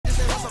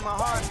from my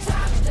heart.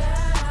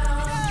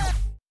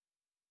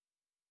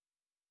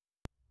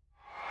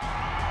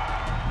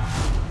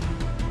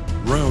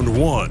 Round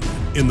one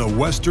in the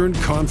Western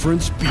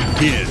Conference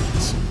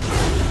begins.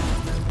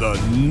 The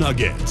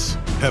Nuggets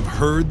have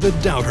heard the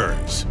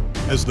doubters.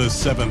 As the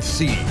 7th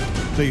seed,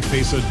 they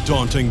face a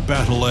daunting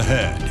battle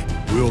ahead.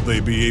 Will they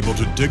be able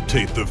to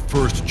dictate the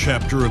first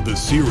chapter of the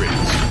series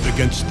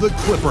against the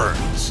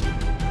Clippers?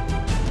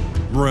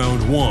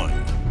 Round one,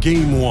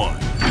 Game 1,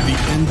 the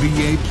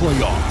NBA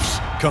playoffs,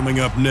 coming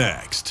up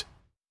next.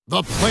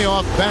 The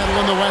playoff battle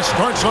in the West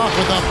starts off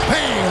with a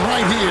bang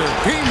right here.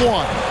 Game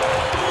 1.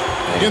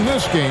 In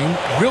this game,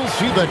 we'll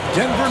see the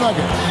Denver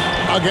Nuggets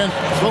against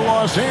the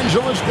Los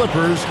Angeles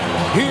Clippers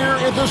here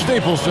at the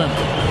Staples Center.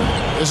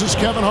 This is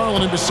Kevin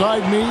Harlan, and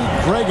beside me,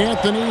 Greg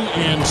Anthony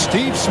and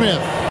Steve Smith.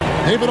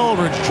 David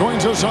Aldridge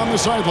joins us on the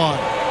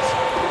sidelines.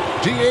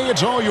 DA,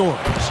 it's all yours.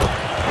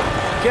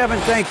 Kevin,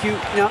 thank you.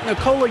 Now,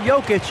 Nikola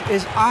Jokic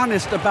is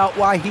honest about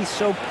why he's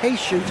so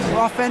patient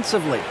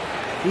offensively.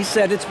 He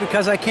said it's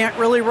because I can't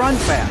really run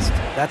fast.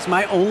 That's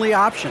my only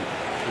option.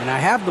 When I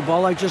have the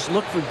ball, I just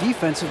look for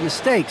defensive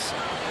mistakes.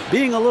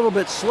 Being a little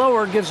bit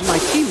slower gives my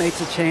teammates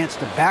a chance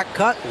to back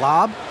cut,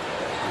 lob.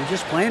 I'm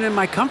just playing in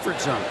my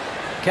comfort zone.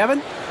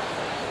 Kevin?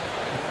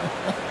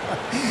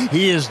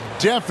 He is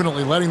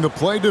definitely letting the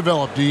play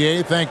develop,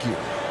 DA. Thank you.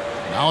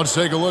 Now let's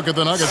take a look at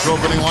the Nuggets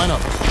opening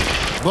lineup.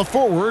 The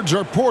forwards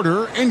are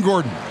Porter and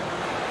Gordon.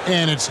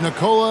 And it's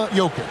Nikola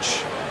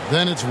Jokic.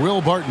 Then it's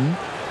Will Barton.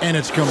 And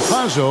it's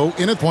Campazzo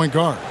in at point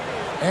guard.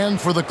 And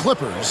for the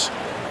Clippers,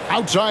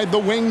 outside the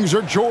wings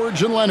are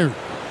George and Leonard.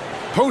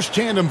 Post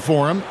tandem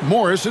for him,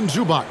 Morris and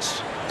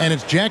Zubac. And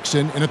it's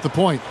Jackson in at the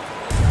point.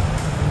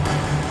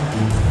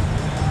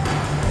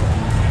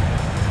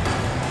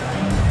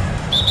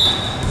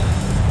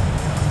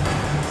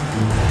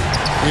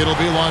 It'll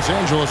be Los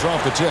Angeles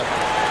off the tip.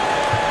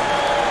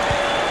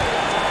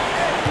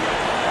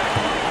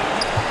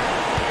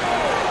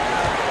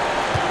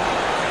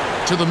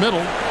 To the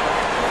middle.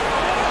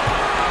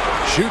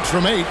 Shoots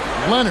from 8.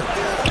 Leonard.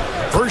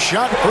 First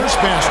shot, first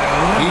basket.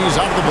 He's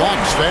out the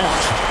blocks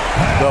fast.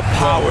 The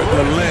power,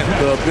 the length,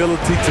 the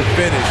ability to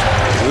finish.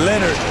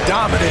 Leonard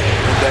dominant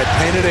in that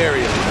painted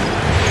area.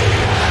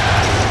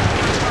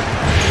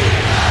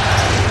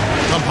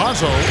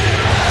 Campazzo.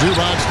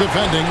 Zubac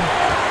defending.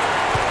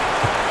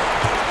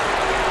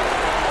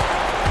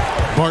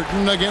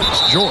 Barton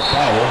against George.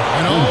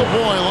 And oh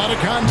boy, a lot of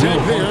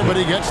contact there, but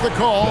he gets the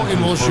call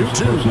and will shoot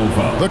 2.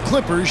 The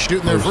Clippers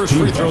shooting their first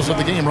free throws of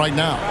the game right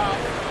now.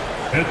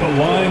 At the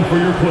line for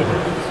your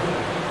Clippers.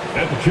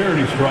 At the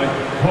charity stripe,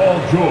 Paul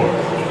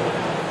George.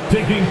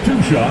 Taking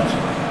 2 shots.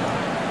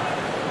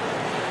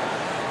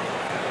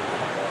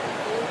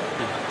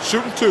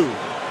 Shooting 2.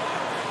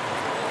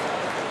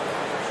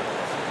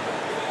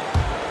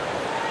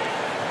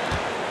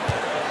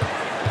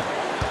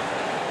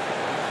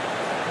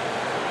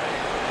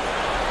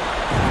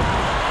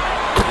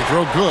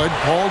 Throw good,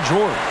 Paul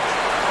George.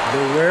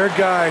 The rare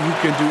guy who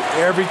can do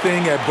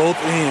everything at both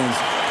ends.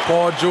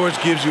 Paul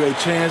George gives you a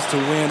chance to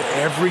win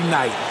every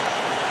night.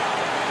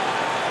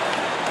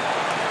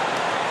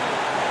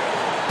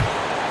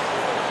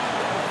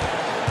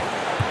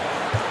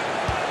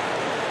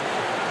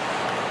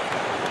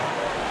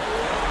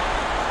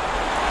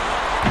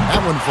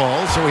 That one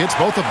falls, so he hits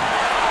both of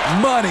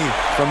them. Money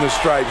from the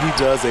stripe. He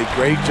does a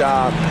great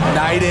job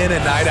night in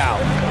and night out.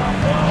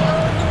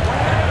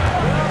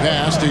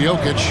 Pass to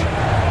Jokic.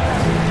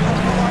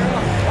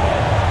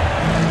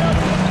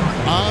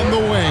 On the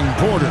wing,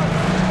 Porter.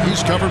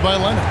 He's covered by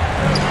Leonard.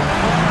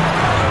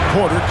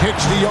 Porter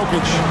kicks to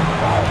Jokic.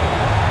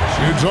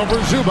 Shoots over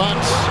Zubac.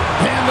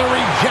 And the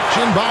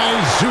rejection by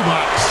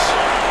Zubac.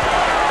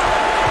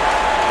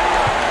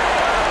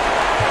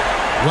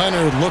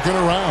 Leonard looking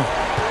around.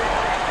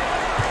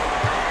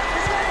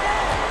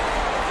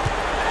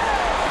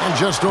 And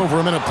just over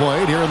a minute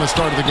played here in the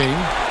start of the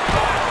game.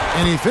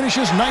 And he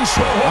finishes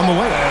nicely on the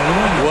way.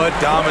 What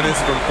dominance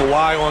from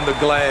Kawhi on the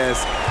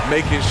glass,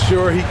 making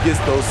sure he gets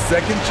those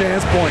second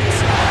chance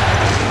points.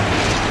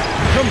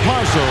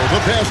 Campazzo, the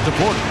pass to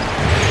Porter.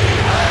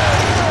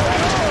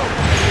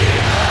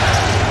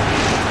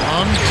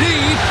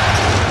 Deep.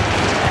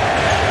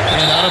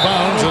 And out of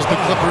bounds as the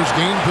Clippers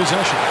gain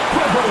possession.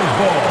 Clippers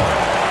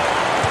ball.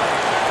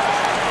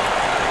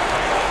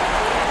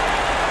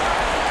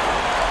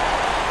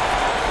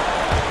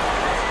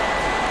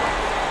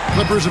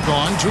 Clippers have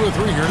gone 2 or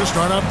 3 here to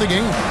start off the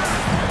game.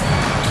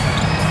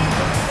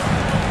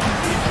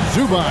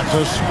 Zubac,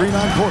 a screen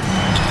on Porter.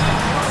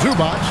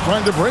 Zubac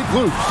trying to break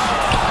loose.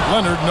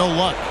 Leonard, no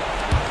luck.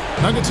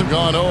 Nuggets have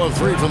gone 0 of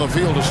 3 from the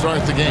field to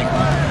start the game.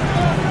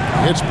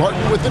 It's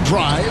Barton with the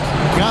drive.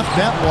 Got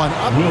that one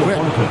up quick.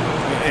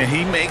 And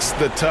he makes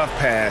the tough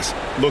pass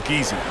look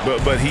easy.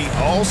 But he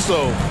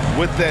also,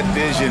 with that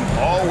vision,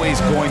 always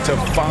going to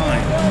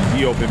find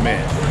the open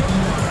man.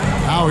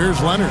 Now here's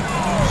Leonard.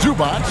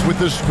 Zubac with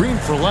the screen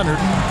for Leonard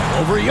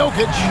over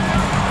Jokic.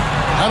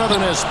 Another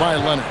miss by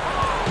Leonard.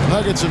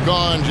 Nuggets have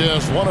gone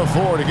just 1 of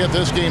 4 to get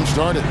this game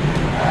started.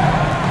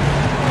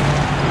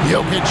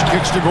 Jokic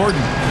kicks to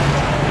Gordon.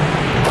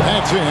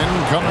 That's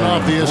in, coming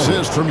off the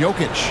assist from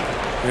Jokic.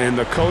 And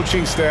the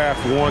coaching staff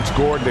wants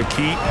Gordon to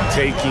keep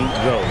taking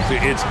those.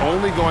 It's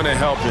only going to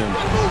help him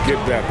get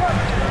better.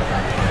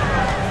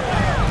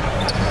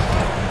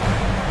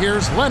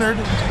 Here's Leonard.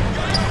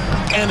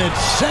 And it's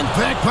sent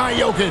back by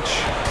Jokic.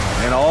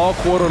 And all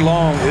quarter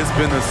long, it's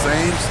been the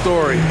same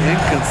story.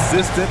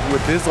 Inconsistent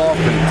with his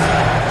offense.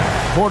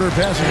 Porter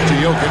passes to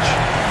Jokic.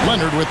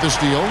 Leonard with the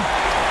steal.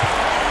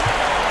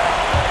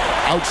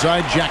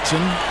 Outside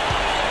Jackson.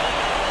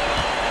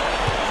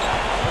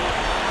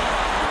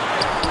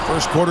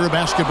 First quarter of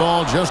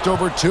basketball, just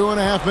over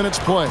 2.5 minutes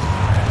play.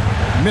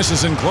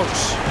 Misses in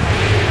close.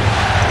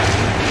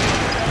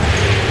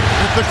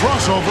 With the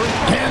crossover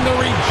and the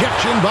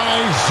rejection by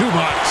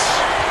Zubac.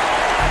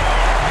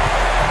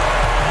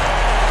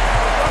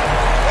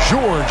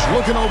 George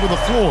looking over the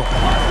floor.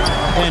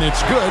 And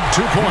it's good,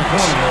 2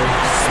 points.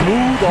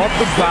 Smooth off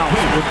the bounce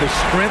with the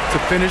strength to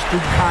finish through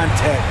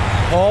contact.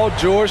 Paul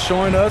George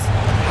showing us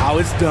how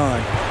it's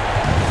done.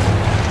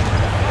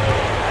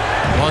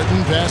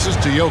 Martin passes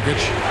to Jokic.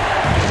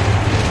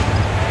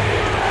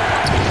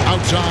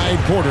 Outside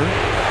Porter.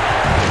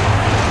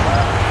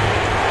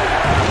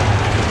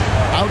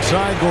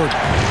 Outside Gordon.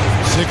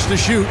 6 to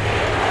shoot.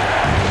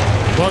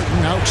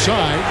 Barton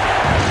outside.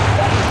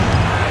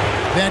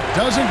 That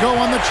doesn't go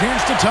on the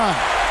chance to tie.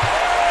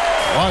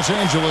 Los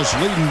Angeles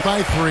leading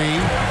by 3.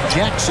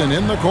 Jackson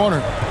in the corner.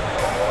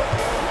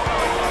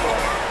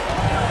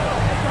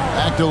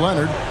 Back to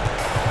Leonard.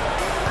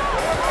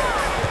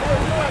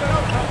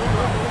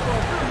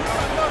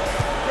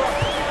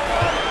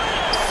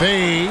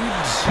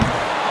 Fades.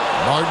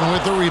 Martin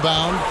with the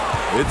rebound.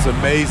 It's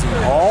amazing.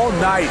 All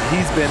night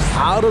he's been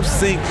out of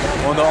sync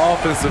on the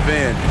offensive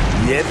end,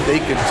 yet they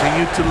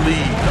continue to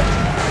lead.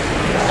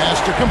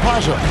 Pass to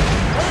Campazzo.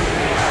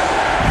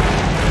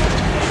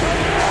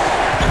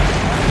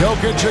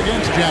 Jokic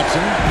against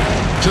Jackson.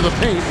 To the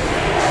paint.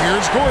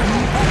 Here's Gordon.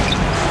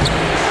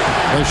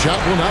 The shot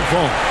will not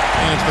fall.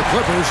 And it's the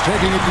Clippers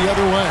taking it the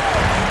other way.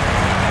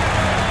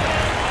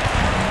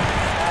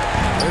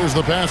 There's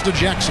the pass to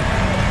Jackson.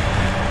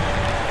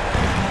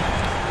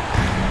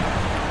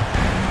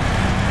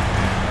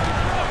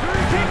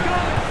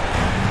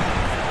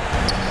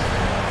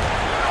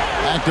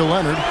 Back to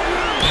Leonard.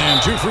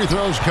 And 2 free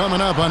throws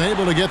coming up.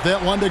 Unable to get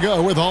that one to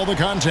go with all the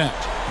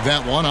contact.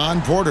 That one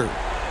on Porter.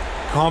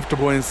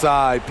 Comfortable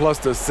inside, plus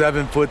the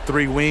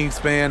 7'3"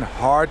 wingspan.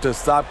 Hard to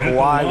stop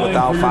Kawhi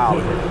without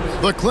fouling.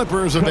 The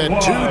Clippers have had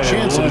 2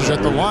 chances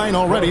at the line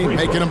already,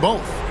 making them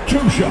both.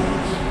 2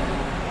 shots.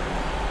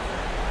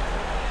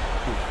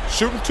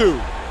 Shooting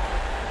 2.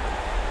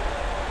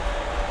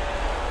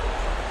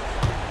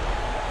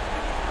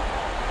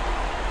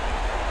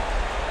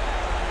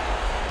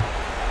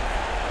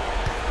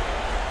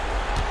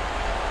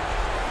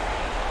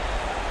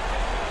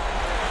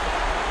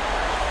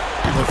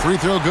 Free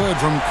throw good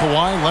from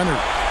Kawhi Leonard.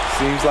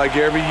 Seems like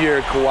every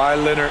year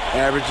Kawhi Leonard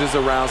averages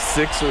around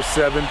 6 or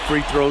 7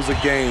 free throws a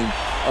game,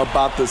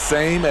 about the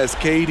same as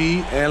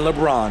KD and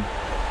LeBron.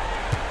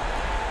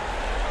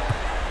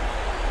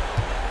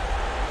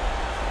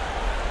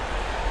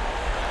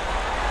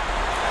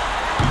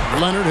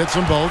 Leonard hits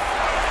them both.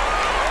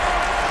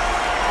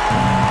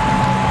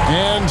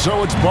 And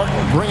so it's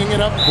Barton bringing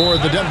it up for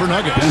the Denver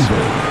Nuggets.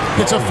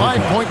 It's a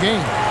 5-point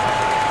game.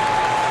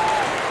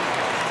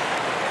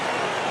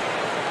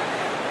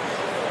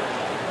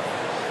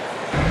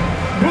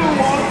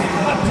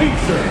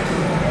 T-shirt,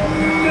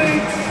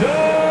 make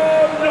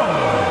some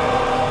noise.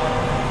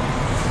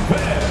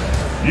 Fan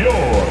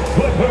your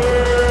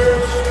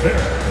Clippers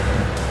spirit.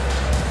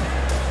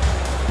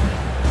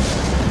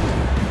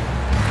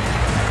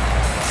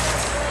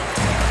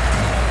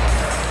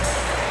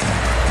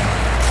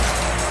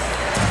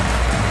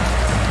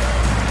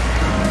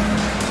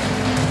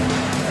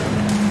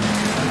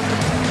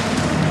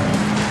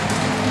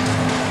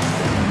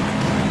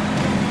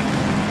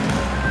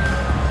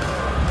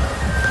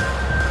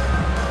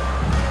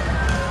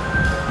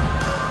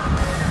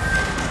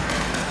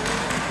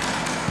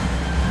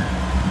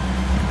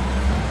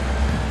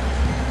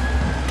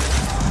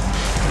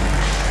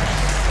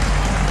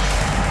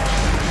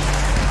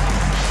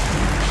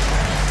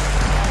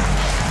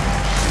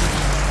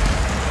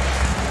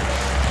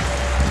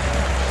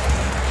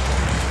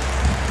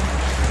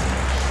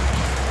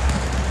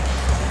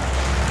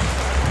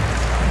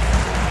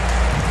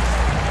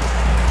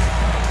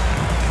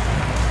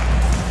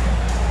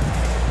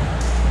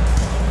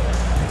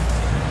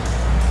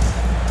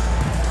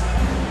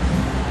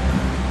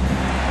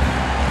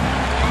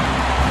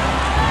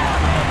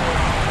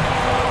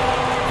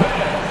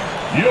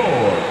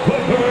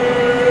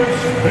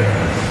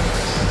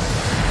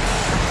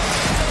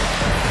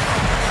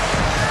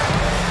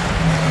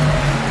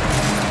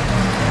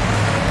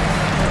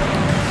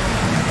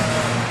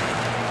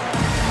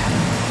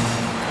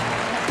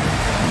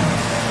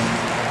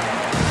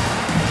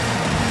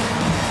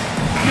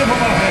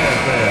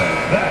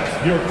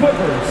 Your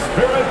Clippers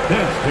Spirit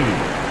Dance Team.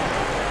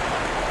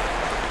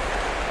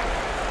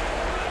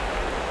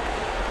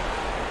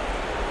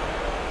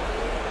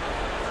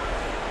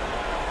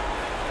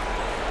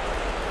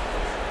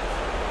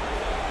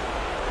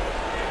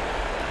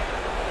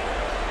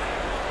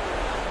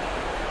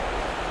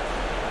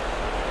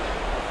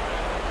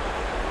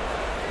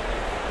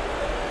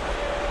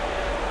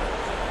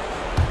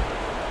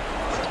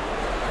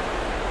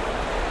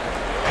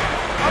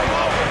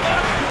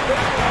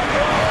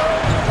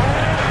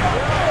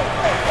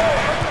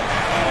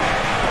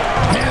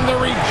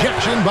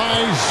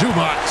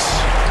 Zubac.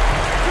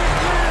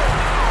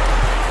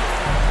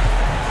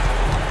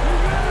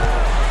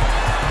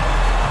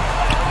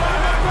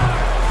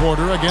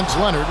 Porter against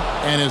Leonard,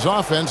 and his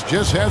offense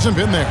just hasn't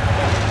been there.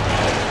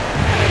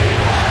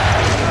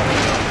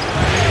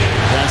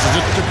 Passes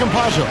it to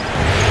Campazzo.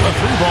 A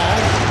 3-ball.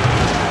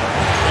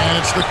 And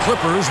it's the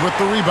Clippers with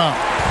the rebound.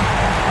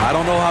 I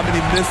don't know how many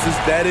misses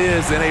that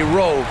is in a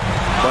row,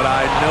 but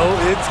I know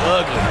it's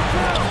ugly.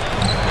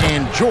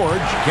 And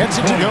George gets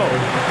it to go.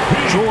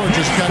 George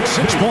has got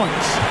 6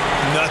 points.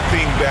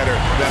 Nothing better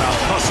than a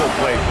hustle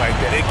play like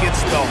that. It gets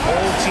the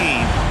whole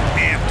team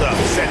amped up,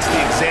 sets the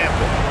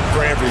example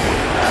for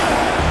everyone.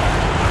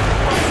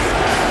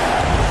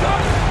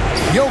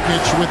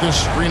 Jokic with his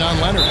screen on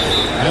Leonard.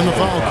 And the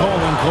foul call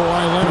on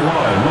Kawhi Leonard.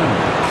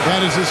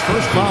 That is his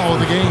first foul of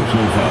the game.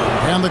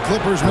 And the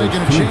Clippers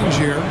making a change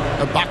here.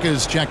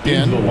 Ibaka's checked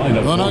in.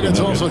 The Nuggets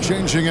also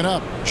changing it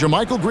up.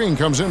 JaMychal Green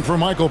comes in for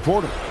Michael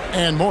Porter.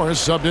 And Morris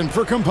subbed in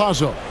for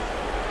Campazzo.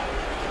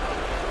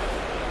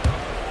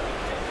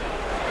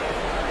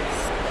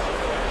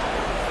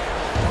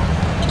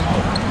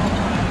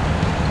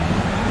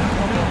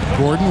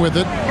 Gordon with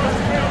it.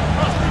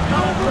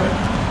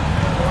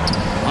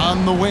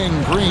 On the wing,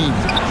 Green.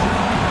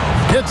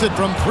 Hits it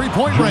from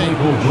three-point range.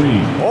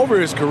 Over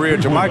his career,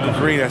 JaMychal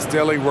Green has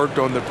steadily worked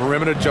on the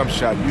perimeter jump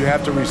shot. You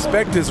have to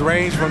respect his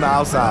range from the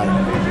outside.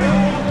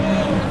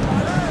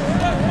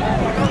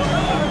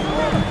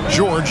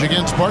 George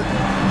against Barton.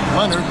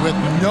 Leonard with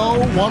no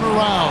one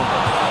around.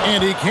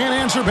 And he can't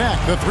answer back.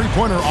 The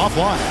three-pointer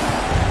offline.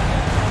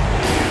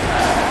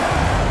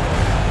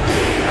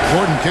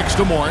 Gordon kicks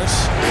to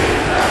Morris.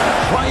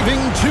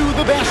 Driving to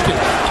the basket.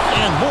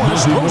 And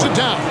Morris throws it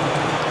down.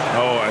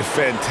 Oh, a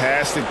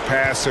fantastic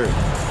passer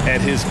at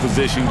his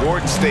position.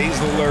 Gordon stays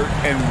alert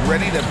and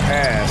ready to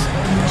pass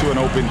to an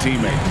open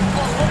teammate.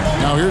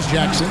 Now here's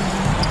Jackson.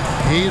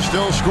 He's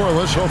still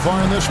scoreless so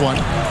far in this one.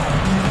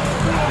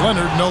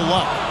 Leonard, no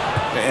luck.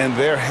 And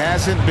there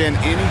hasn't been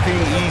anything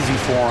easy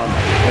for him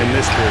in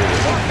this period.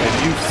 And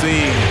you've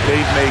seen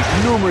they've made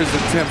numerous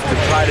attempts to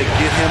try to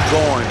get him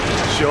going.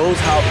 Shows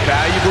how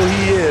valuable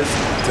he is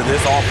to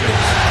this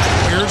offense.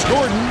 Here's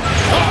Gordon.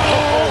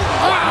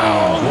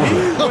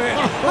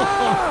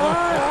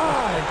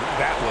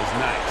 That was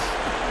nice.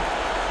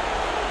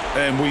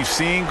 And we've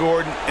seen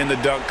Gordon in the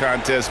dunk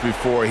contest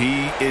before.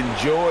 He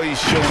enjoys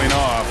showing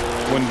off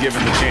when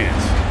given the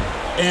chance.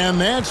 And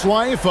that's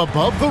life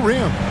above the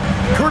rim,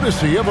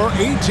 courtesy of our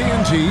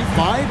AT&T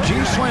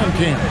 5G Slam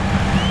Cam.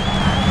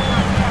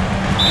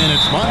 And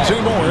it's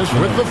Monte Morris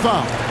with the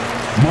foul.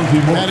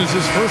 That is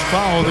his first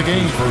foul of the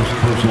game.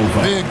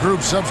 Big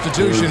group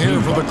substitution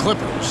here for the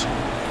Clippers.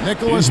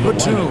 Nicholas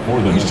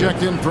Batum, he's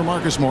checked in for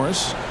Marcus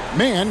Morris.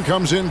 Mann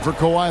comes in for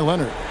Kawhi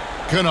Leonard.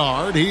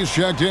 Kennard, he's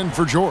checked in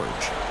for George.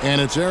 And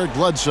it's Eric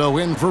Bledsoe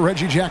in for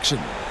Reggie Jackson.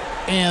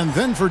 And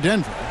then for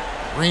Denver,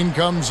 Green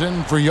comes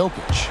in for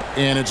Jokic.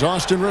 And it's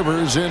Austin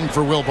Rivers in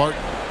for Will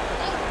Barton.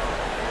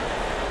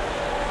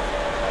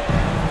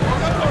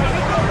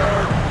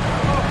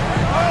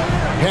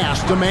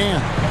 Pass to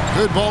Mann.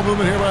 Good ball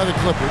movement here by the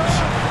Clippers.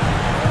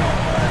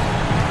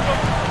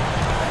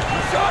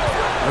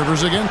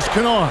 Rivers against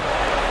Kennard.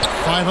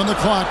 5 on the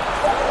clock.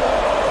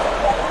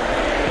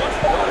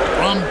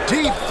 From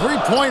deep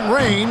three-point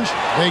range,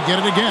 they get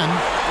it again.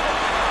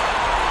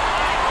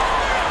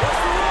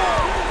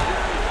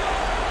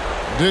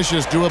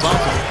 Dishes to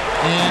Ibaka.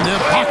 And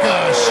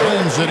Ibaka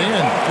slams it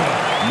in.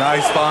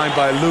 Nice find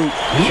by Luke.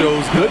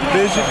 Shows good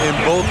vision in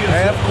both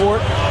half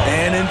court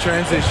and in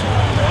transition.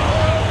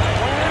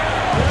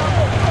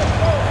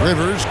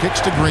 Rivers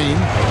kicks to Green.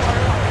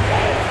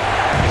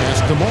 Pass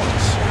to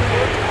Morris.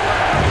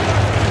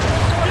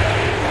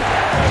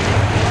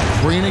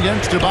 Green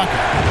against Ibaka.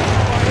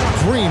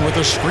 Green with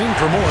a screen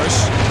for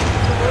Morris.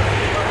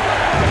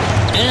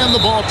 And the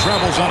ball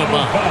travels out of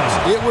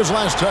bounds. It was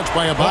last touched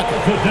by Ibaka.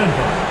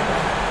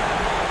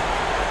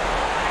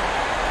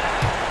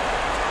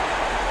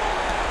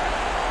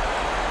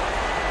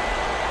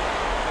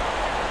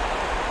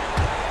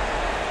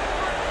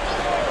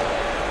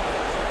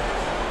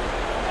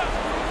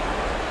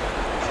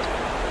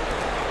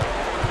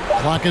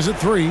 Clock is at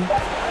 3.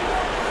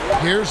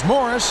 Here's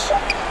Morris.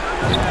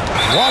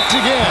 Walked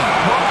again.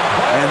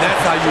 And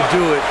that's how you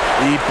do it.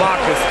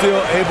 Ibaka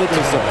still able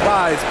to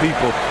surprise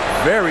people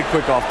very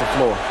quick off the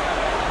floor.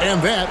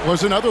 And that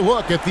was another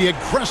look at the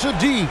aggressive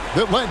D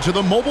that led to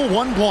the mobile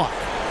 1 block.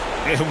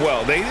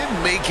 Well, they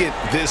didn't make it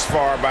this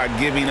far by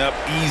giving up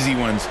easy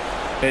ones.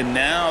 And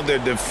now their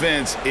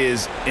defense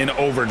is in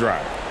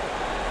overdrive.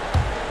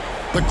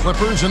 The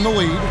Clippers in the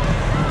lead.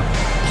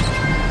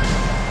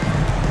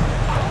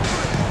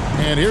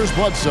 And here's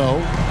Bledsoe.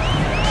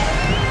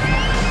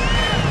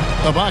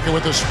 Ibaka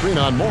with the screen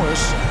on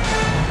Morris.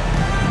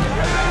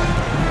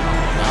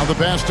 Now the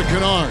pass to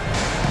Kennard.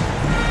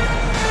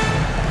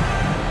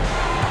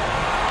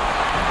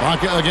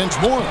 Ibaka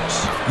against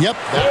Morris. Yep,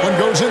 that one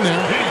goes in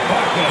there.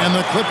 And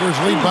the Clippers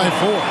lead by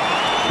 4.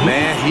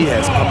 Man, he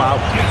has come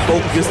out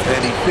focused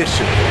and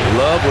efficient.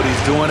 Love what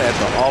he's doing at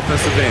the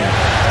offensive end.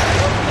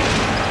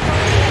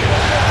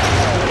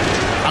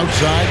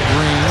 Outside,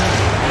 Green.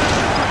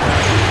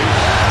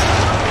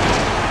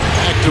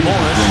 Back to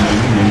Morris.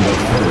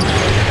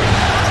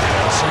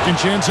 Second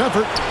chance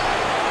effort.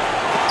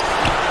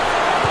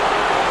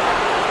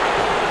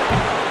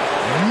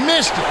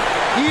 Missed it,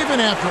 even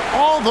after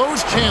all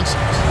those chances.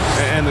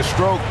 And the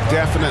stroke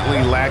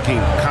definitely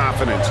lacking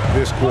confidence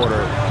this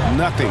quarter.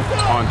 Nothing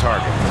on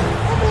target.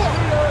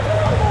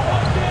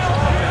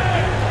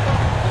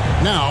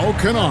 Now,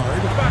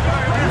 Kennard.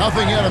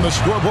 Nothing yet on the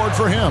scoreboard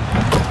for him.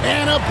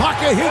 And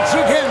Ibaka hits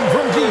again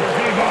from deep.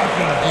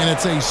 And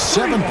it's a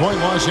 7-point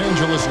Los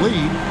Angeles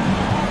lead.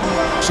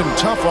 Some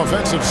tough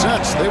offensive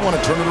sets. They want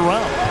to turn it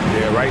around.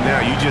 Yeah, right now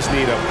you just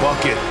need a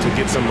bucket to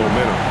get some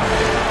momentum.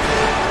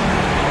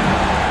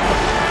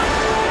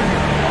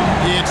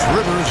 It's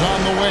Rivers on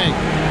the wing.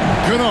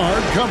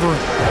 Kennard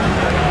covering.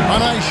 A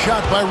nice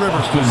shot by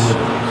Rivers.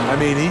 I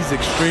mean, he's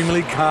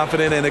extremely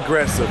confident and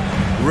aggressive.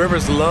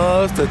 Rivers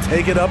loves to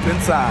take it up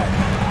inside.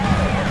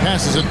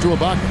 Passes it to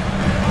Ibaka.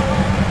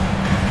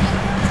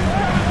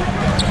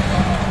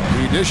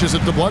 He dishes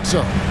it to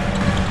Bledsoe.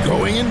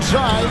 Going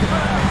inside.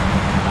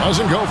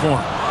 Doesn't go for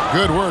him.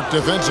 Good work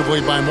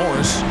defensively by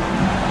Morris.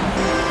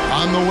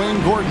 On the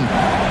wing, Gordon.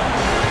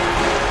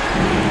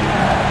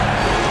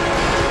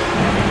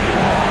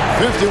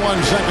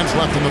 51 seconds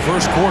left in the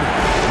first quarter.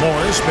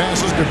 Morris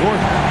passes to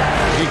Gordon.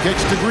 He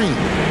kicks to Green.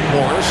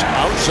 Morris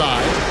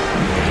outside.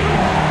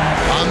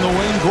 On the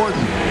wing,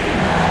 Gordon.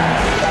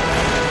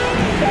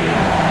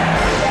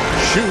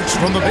 Shoots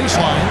from the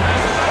baseline.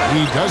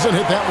 He doesn't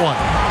hit that one.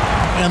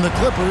 And the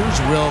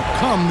Clippers will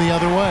come the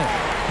other way.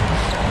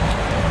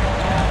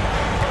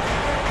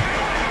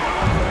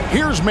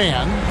 Here's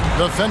man,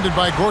 defended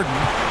by Gordon.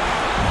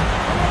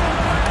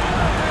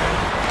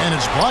 And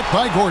it's blocked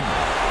by Gordon.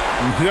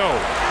 No,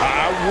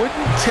 I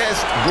wouldn't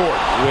test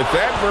Gordon. With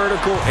that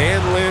vertical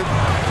and length,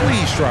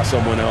 please try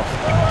someone else.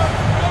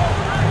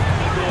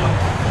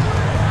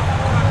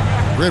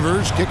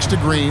 Rivers kicks to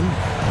Green.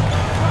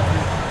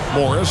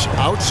 Morris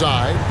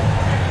outside.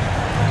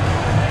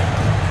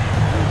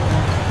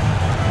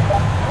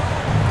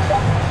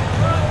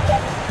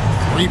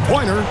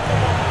 Three-pointer.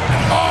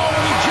 Oh,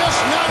 he just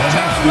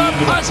knocked down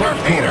the buzzer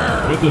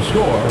beater. With the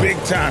score.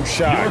 Big-time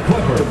shot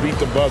to beat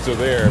the buzzer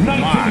there.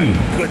 My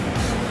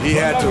goodness. He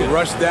had to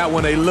rush that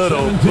one a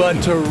little,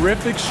 but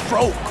terrific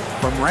stroke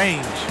from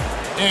range.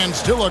 And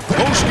still a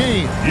close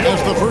game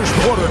as the first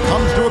quarter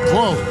comes to a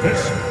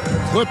close.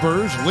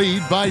 Clippers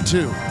lead by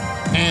 2.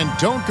 And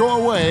don't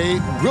go away.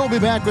 We'll be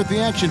back with the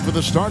action for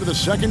the start of the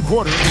second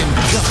quarter in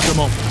just a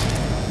moment.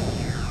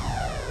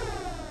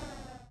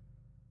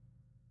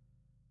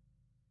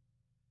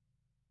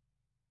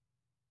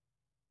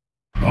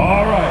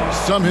 All right.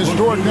 Some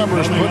historic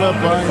numbers put up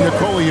by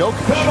Nikola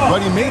Jokic,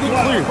 but he made it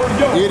clear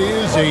it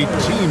is a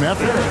team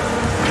effort.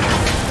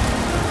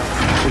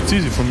 It's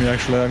easy for me,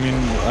 actually. I mean,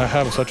 I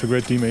have such a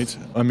great teammate.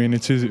 I mean,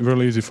 it's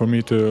really easy for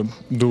me to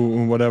do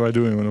whatever I'm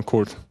doing on the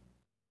court.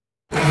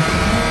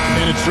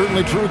 And it's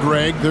certainly true,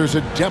 Greg. There's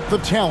a depth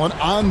of talent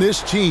on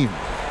this team.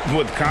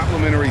 With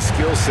complementary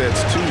skill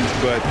sets, too.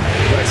 But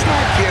let's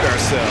not kid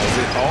ourselves.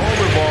 It all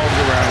revolves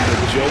around the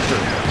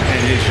Joker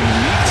and his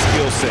unique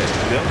skill set.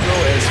 They'll go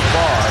as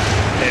far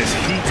as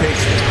he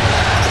takes them.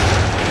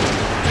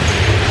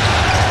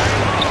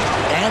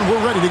 And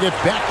we're ready to get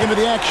back into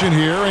the action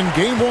here in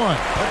Game 1.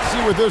 Let's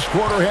see what this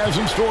quarter has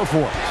in store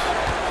for us.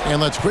 And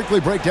let's quickly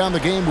break down the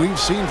game we've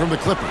seen from the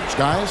Clippers.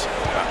 Guys?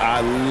 I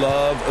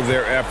love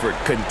their effort,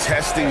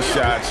 contesting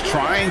shots,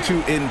 trying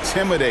to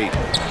intimidate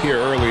here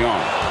early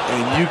on.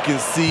 And you can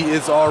see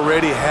it's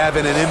already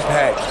having an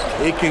impact.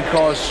 It can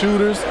cause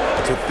shooters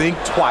to think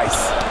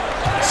twice.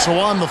 So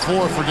on the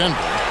floor for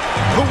Denver.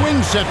 The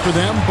wing set for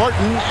them,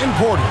 Barton and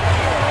Porter.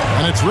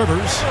 And it's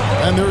Rivers,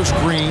 and there's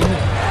Green.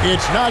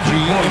 It's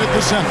Najee in at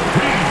the center.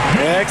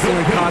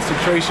 Excellent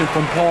concentration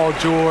from Paul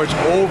George,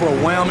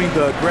 overwhelming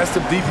the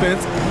aggressive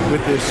defense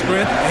with his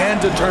strength and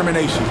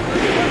determination.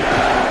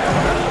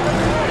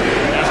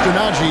 After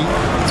Najee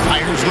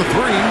fires the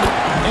three,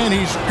 and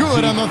he's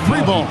good on the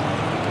three ball.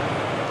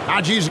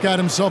 Najee's got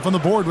himself on the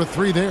board with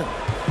 3 there.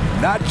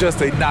 Not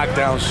just a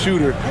knockdown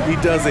shooter, he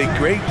does a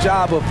great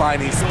job of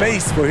finding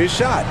space for his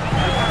shot.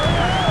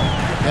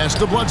 Pass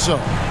to Bledsoe.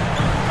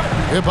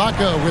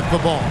 Ibaka with the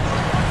ball.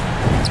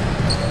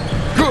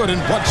 Good,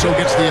 and Bledsoe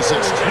gets the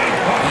assist.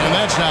 And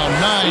that's now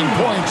 9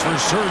 points for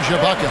Serge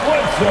Ibaka.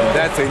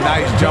 That's a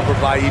nice jumper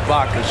by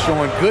Ibaka,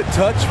 showing good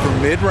touch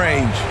from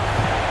mid-range.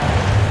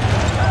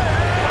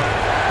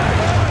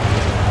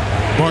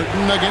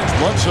 Barton against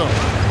Bledsoe.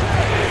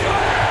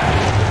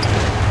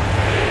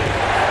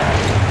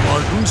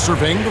 Barton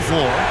surveying the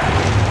floor.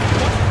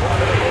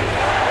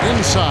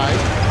 Inside,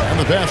 and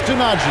the pass to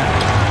Najee.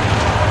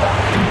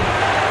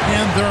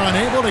 And they're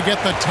unable to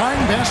get the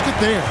tying basket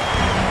there.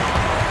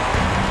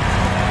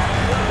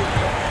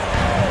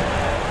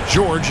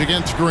 George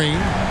against Green.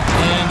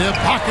 And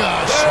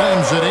Ibaka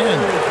slams it in.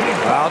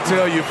 I'll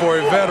tell you, for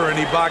a veteran,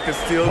 Ibaka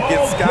still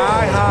gets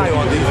sky high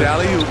on these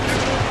alley-oops.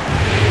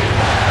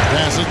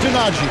 Passes to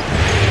Najee.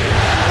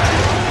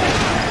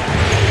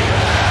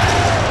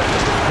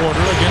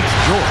 Porter against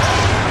George.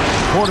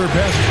 Porter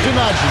passes to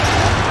Najee.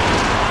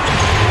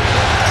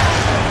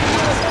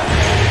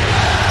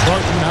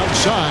 Barton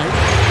outside.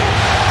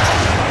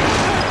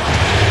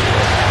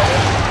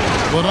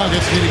 The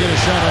Nuggets need to get a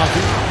shot off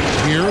it.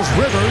 Here's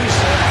Rivers.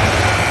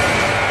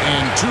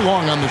 And too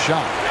long on the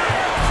shot.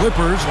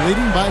 Clippers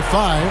leading by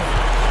 5.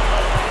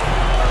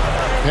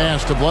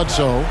 Pass to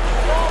Bledsoe.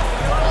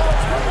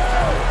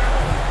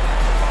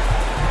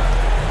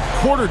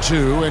 Quarter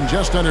 2 and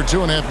just under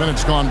 2.5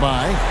 minutes gone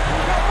by.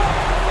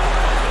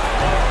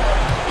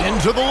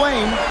 Into the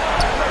lane.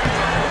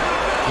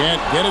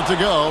 Can't get it to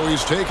go.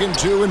 He's taken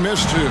 2 and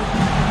missed 2.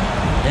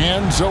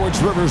 And so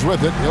it's Rivers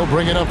with it. He'll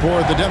bring it up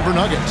for the Denver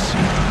Nuggets.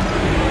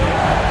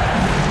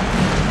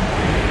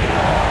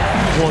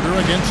 Porter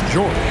against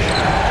George.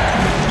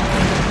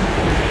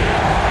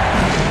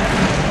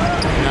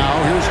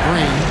 Now here's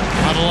Green.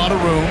 Not a lot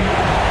of room.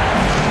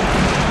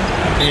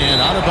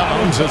 And out of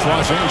bounds as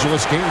Los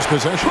Angeles gains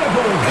possession.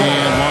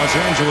 And Los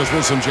Angeles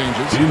with some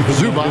changes.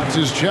 Zubac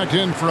is checked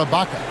in for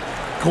Ibaka.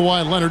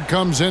 Kawhi Leonard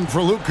comes in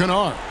for Luke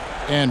Kennard.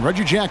 And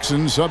Reggie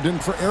Jackson subbed in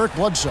for Eric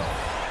Bledsoe.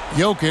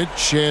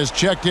 Jokic has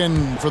checked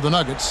in for the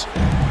Nuggets.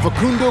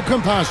 Facundo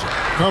Campazzo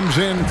comes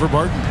in for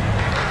Barton.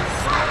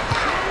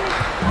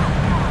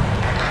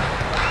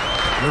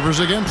 Rivers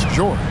against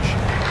George.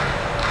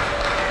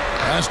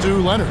 Pass to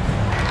Leonard.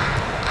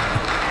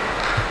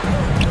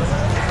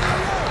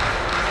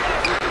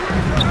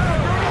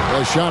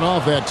 A shot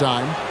off that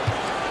time.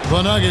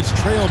 The Nuggets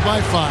trailed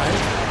by 5.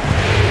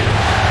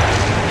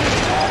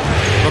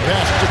 The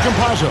pass to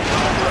Campazzo.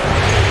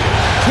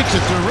 Kicks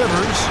it to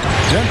Rivers.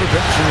 Denver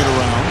passing it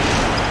around.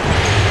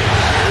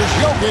 Here's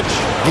Jokic.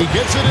 He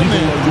gets it in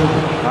there.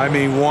 I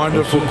mean,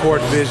 wonderful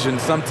court vision.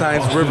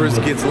 Sometimes Rivers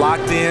gets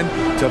locked in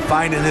to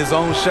finding his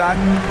own shot.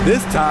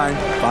 This time,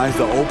 finds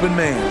the open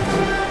man.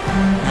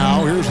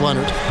 Now here's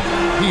Leonard.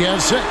 He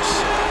has 6.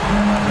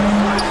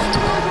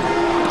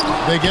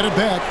 They get it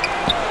back.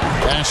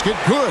 Basket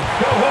good.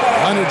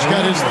 Leonard's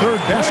got his 3rd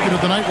basket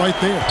of the night right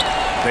there.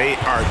 They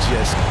are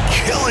just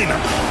killing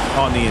him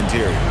on the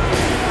interior.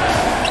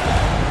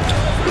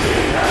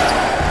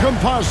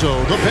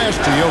 Campazzo, the pass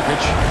to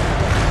Jokic.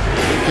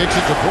 Kicks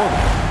it to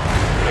Porter.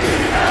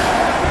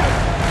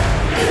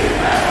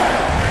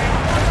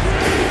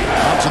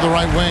 Out to the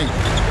right wing.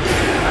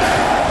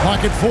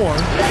 Pocket 4.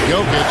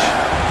 Jokic.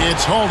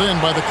 It's hauled in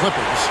by the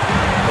Clippers.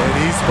 And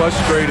he's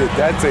frustrated.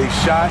 That's a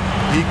shot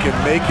he can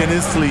make in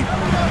his sleep.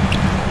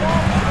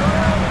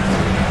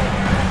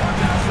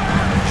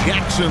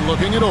 Jackson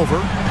looking it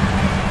over.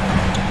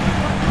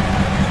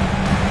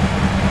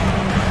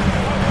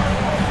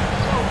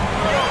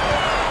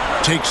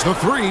 Takes the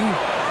 3.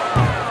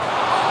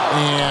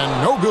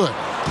 And no good.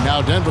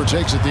 Now Denver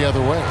takes it the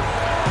other way.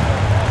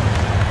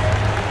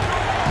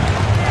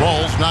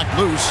 Ball's knocked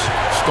loose.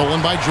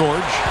 Stolen by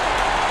George.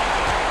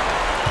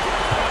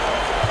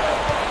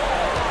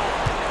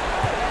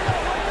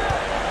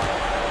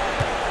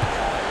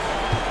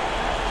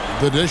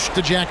 The dish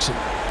to Jackson.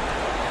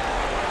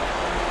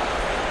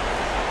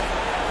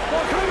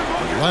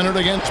 Leonard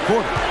against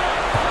Porter.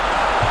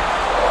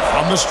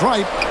 From the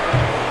stripe.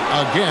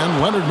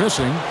 Again, Leonard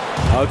missing.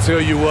 I'll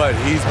tell you what,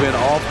 he's been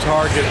off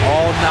target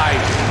all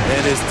night,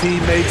 and his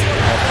teammates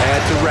have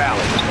had to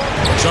rally.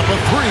 Puts up a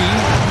 3.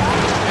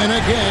 And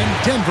again,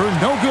 Denver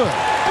no good.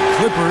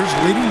 Clippers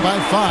leading by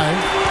 5.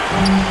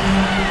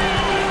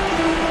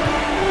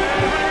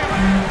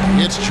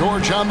 It's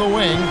George on the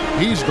wing.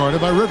 He's guarded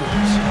by Rivers.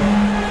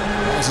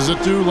 Passes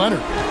it to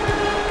Leonard.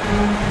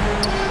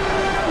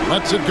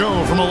 Lets it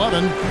go from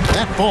 11.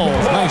 That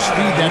falls. Nice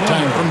feed that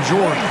time from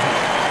George.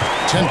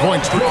 10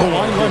 points for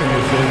Kawhi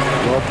Leonard.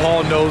 Well,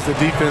 Paul knows the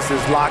defense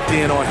is locked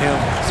in on him,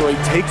 so he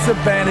takes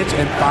advantage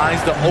and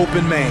finds the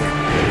open man.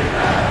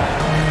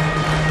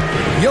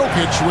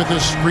 Jokic with a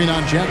screen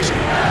on Jackson.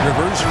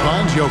 Rivers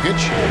finds Jokic.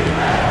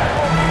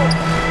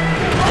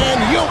 And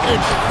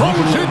Jokic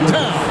throws it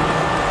down.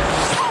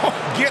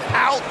 Get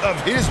out of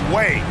his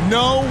way.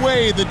 No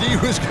way the D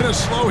was going to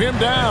slow him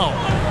down.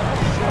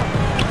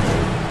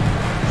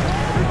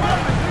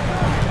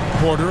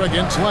 Porter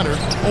against Leonard.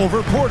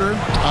 Over Porter.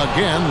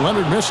 Again,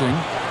 Leonard missing.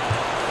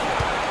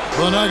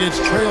 The Nuggets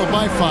trail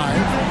by 5.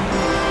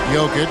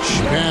 Jokic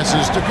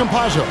passes to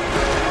Campazzo.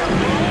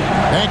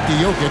 Back to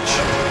Jokic.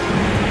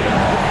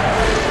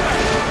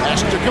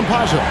 Pass to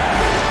Campazzo.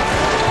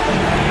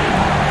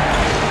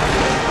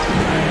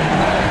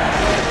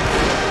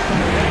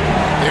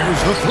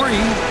 There's the 3.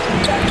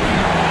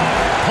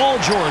 Paul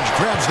George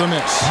grabs the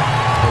miss.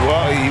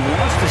 Well, he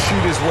wants to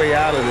shoot his way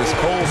out of this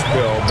cold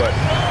spell, but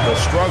the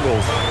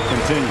struggles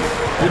continue.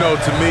 You know,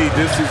 to me,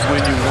 this is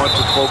when you want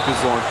to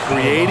focus on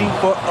creating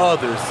for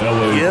others.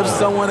 Give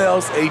someone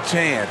else a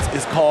chance.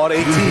 It's called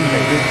a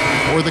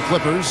teammate. For the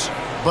Clippers,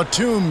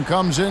 Batum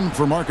comes in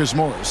for Marcus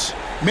Morris.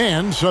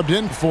 Mann subbed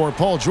in for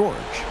Paul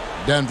George.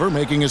 Denver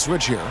making a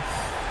switch here.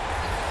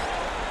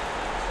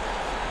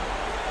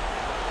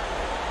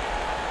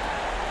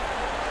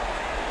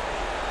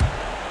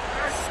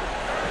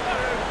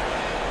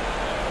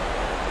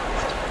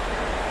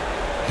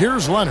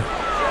 Here's Leonard.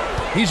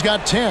 He's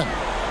got 10.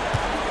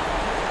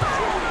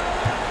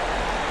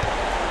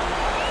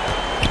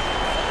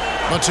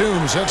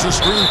 Batum sets a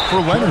screen for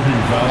Leonard.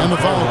 And the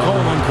foul called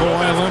on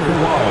Kawhi Leonard.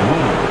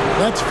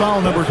 That's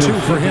foul number 2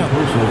 for him.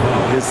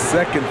 His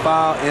second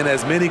foul in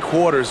as many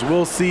quarters.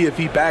 We'll see if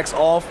he backs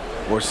off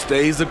or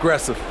stays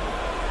aggressive.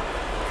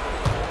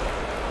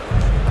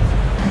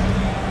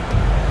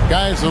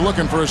 Guys are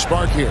looking for a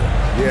spark here.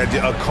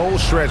 Yeah, a cold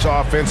stretch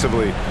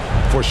offensively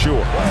for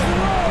sure.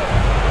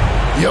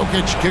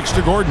 Jokic kicks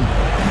to Gordon.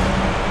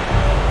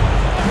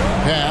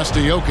 Pass to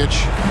Jokic.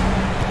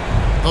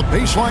 A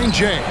baseline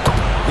J.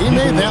 He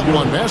made that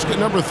one. Basket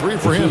number 3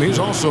 for him. He's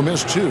also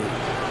missed 2.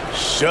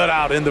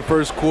 Shutout in the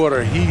first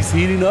quarter. He's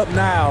heating up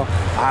now.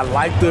 I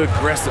like the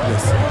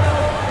aggressiveness.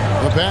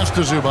 The pass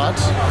to Zubac.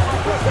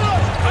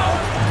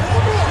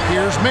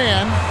 Here's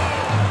Mann.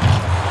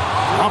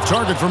 Off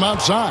target from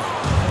outside.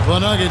 The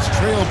Nuggets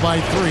trailed by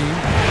 3.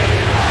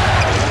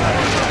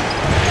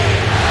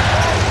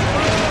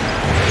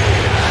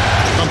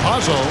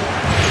 Campazzo.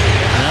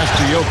 Pass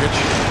to Jokic.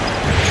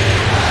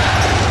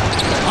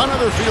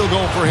 Another field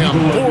goal for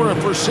him. 4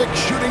 for 6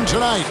 shooting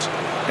tonight.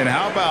 And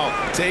how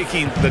about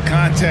taking the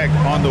contact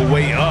on the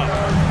way up?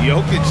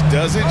 Jokic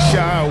doesn't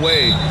shy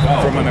away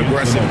from an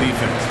aggressive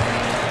defense.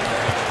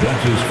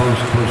 That's his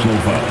first personal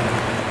foul.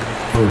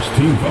 First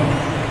team foul.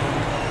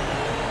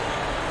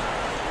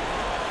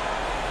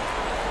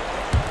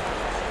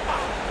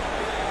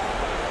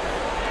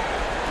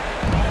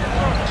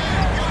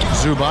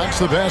 Zubac,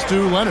 the pass to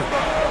Leonard.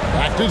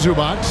 Back to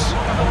Zubac.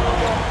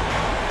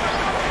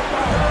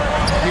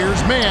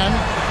 Here's Mann.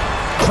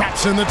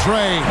 Traps in the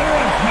tray.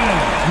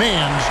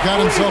 Mann's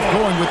got himself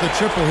going with the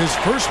triple, his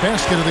first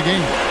basket of the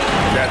game.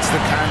 That's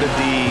the kind of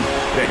D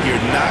that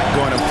you're not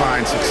going to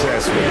find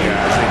success with,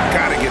 guys. They've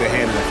got to get a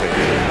hand in the face.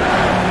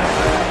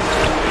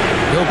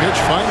 Jokic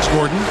finds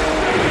Gordon.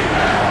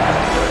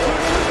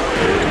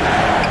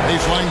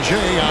 Baseline J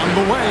on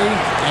the way,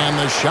 and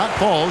the shot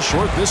falls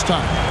short this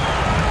time.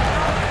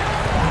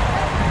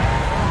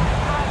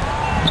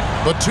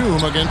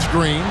 Batum against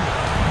Green.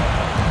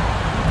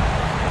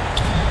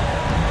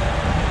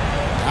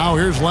 Now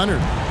here's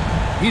Leonard.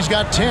 He's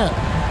got 10.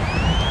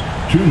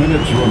 2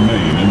 minutes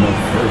remain in the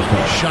first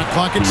half. Shot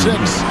clock at 6.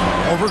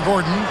 Over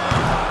Gordon.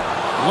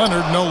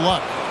 Leonard, no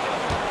luck.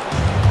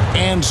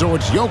 And so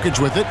it's Jokic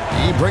with it.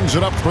 He brings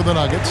it up for the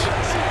Nuggets.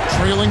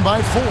 Trailing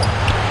by 4.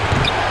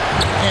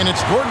 And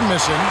it's Gordon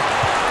missing.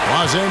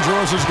 Los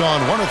Angeles has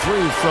gone 1 of 3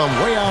 from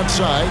way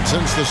outside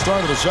since the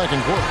start of the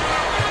second quarter.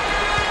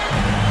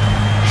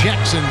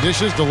 Jackson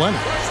dishes to Leonard.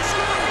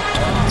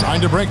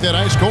 Trying to break that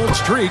ice-cold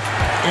streak.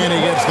 And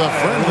he gets the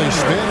friendly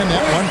spin, and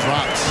that one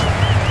drops.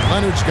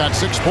 Leonard's got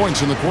 6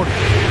 points in the quarter.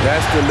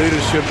 That's the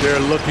leadership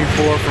they're looking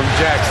for from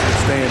Jackson.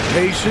 Staying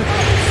patient,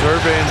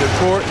 surveying the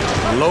court,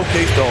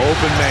 locates the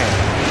open man.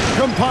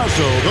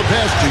 Campazzo, the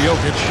pass to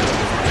Jokic.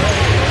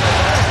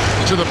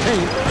 To the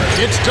paint.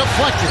 It's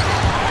deflected.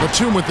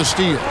 Batum with the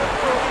steal.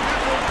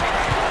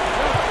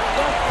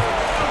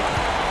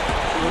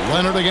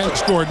 Leonard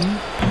against Gordon.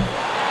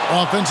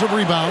 Offensive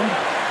rebound.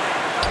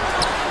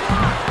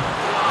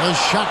 A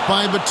shot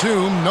by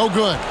Batum, no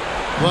good.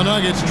 The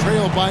Nuggets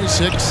trail by 6.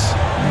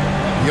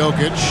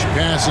 Jokic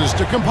passes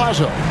to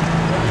Campazzo.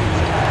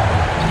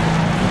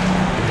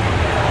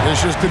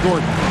 Dishes to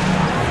Gordon.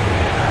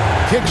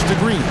 Kicks to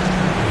Green.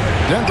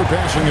 Denver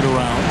passing it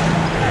around.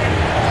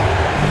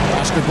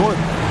 Pass to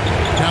Gordon.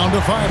 Down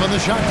to 5 on the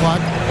shot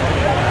clock.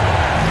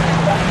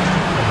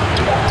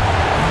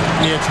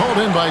 It's hauled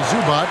in by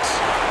Zubac.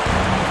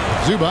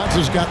 Zubac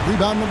has got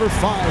rebound number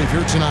 5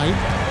 here tonight.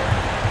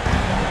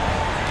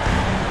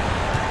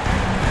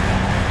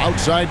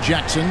 Outside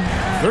Jackson,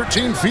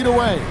 13 feet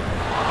away.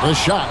 The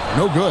shot,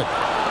 no good.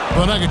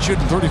 The Nuggets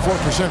shooting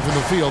 34% from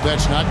the field.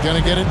 That's not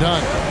going to get it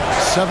done.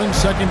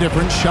 7-second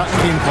difference, shot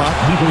game clock.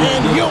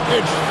 And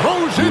Jokic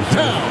throws it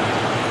down.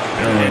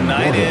 And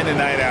night in and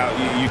night out,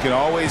 you can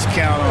always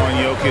count on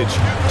Jokic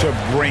to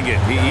bring it.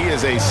 He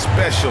is a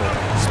special,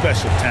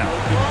 special talent.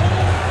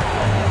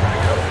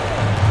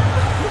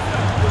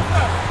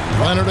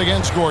 Leonard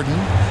against Gordon.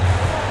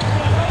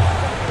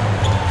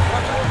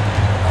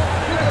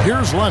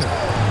 Here's Leonard.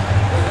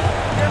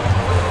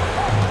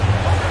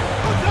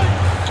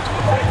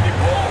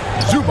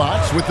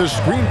 Zubac with the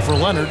screen for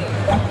Leonard.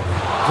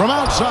 From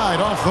outside,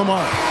 off the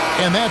mark.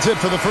 And that's it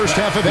for the first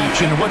half of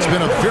action. What's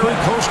been a very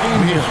close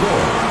game here.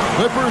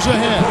 Clippers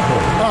ahead,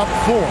 up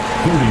 4.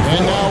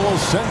 And now we'll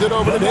send it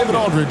over to David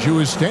Aldridge, who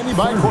is standing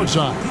by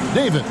courtside.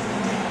 David.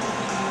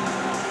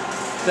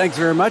 Thanks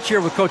very much.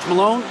 Here with Coach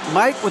Malone.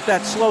 Mike, with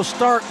that slow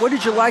start, what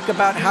did you like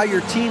about how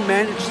your team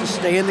managed to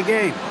stay in the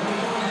game?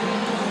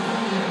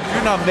 If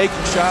you're not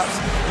making shots,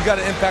 you got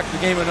to impact the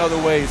game in other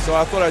ways. So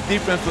I thought our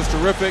defense was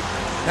terrific.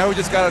 Now we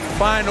just got to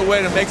find a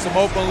way to make some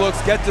open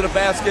looks, get to the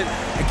basket,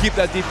 and keep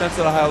that defense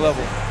at a high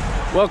level.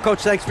 Well,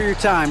 Coach, thanks for your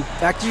time.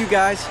 Back to you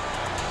guys.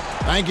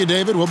 Thank you,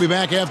 David. We'll be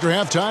back after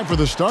halftime for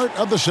the start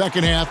of the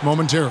second half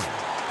momentarily.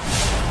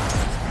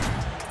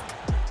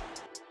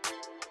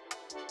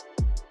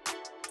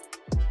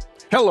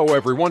 Hello,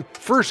 everyone.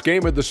 First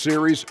game of the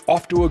series,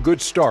 off to a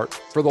good start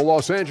for the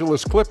Los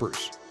Angeles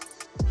Clippers.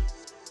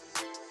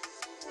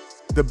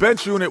 The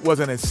bench unit was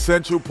an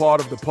essential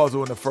part of the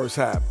puzzle in the first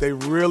half. They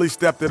really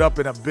stepped it up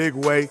in a big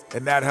way,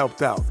 and that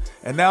helped out.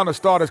 And now the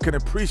starters can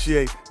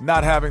appreciate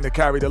not having to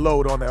carry the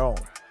load on their own.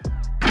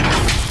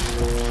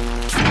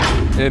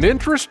 An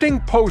interesting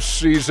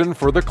postseason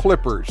for the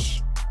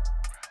Clippers.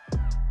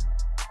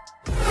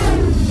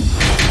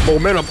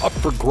 Momentum up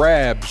for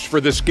grabs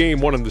for this game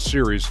 1 in the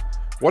series.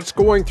 What's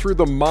going through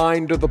the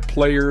mind of the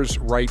players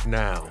right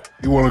now?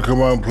 You want to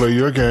come out and play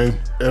your game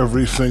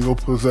every single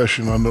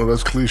possession. I know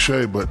that's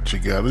cliche, but you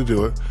got to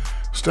do it.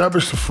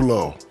 Establish the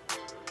flow.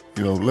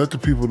 You know, let the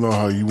people know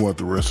how you want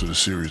the rest of the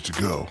series to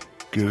go.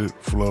 Get it?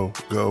 Flow,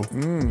 go.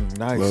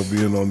 Nice. Love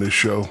being on this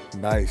show.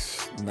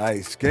 Nice,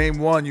 nice. Game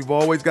 1, you've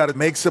always got to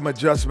make some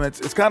adjustments.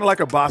 It's kind of like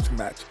a boxing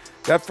match.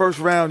 That first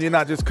round, you're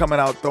not just coming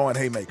out throwing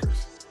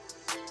haymakers.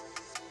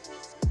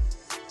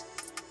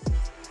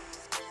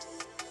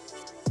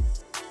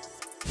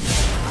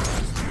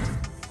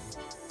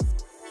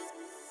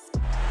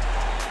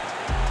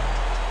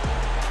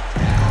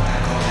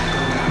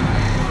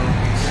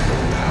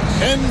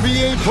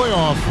 NBA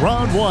playoff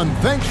round 1.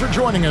 Thanks for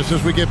joining us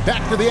as we get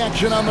back to the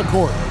action on the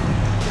court.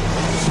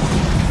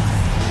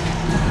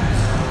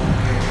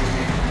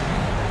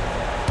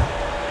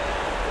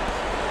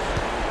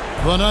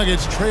 The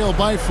Nuggets trail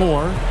by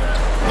 4.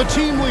 The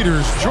team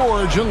leaders,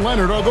 George and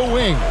Leonard, are the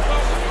wing.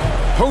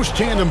 Post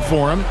tandem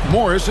for him,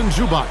 Morris and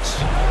Zubac.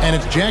 And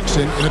it's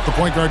Jackson in at the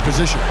point guard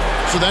position.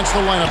 So that's the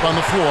lineup on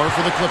the floor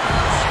for the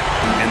Clippers.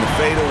 And the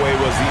fadeaway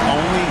was the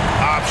only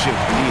option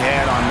he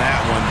had on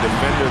that one.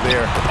 Defender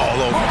there all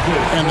over.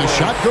 And the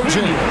shot goes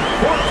in.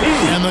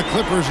 And the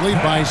Clippers lead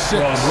by 6.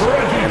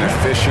 An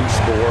efficient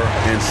score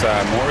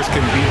inside. Morris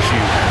can beat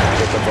you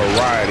with a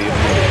variety of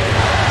moves.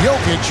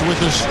 Jokic with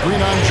the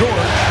screen on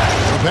George.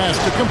 The pass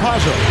to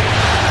Campazzo.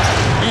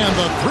 And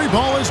the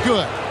 3-ball is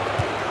good.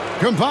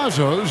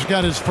 Campazzo's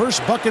got his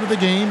first bucket of the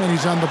game, and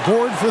he's on the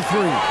board for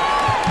 3.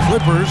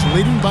 Clippers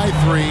leading by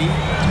 3.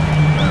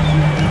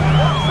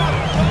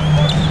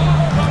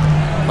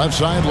 Left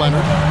side,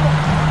 Leonard.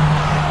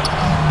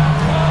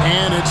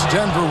 And it's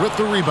Denver with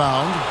the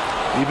rebound.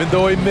 Even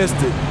though he missed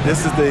it,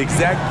 this is the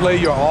exact play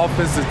your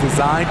offense is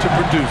designed to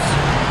produce.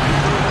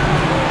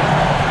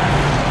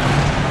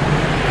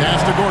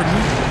 Pass to Gordon.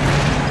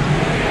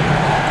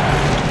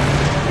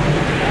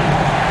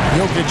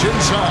 Jokic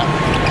inside.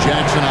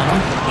 Jackson on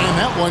him. And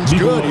that one's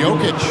good,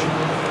 Jokic.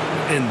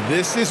 And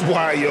this is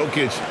why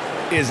Jokic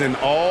is an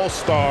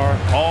all-star,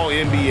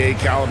 all-NBA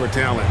caliber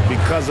talent,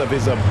 because of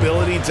his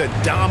ability to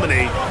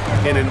dominate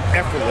in an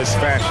effortless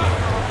fashion.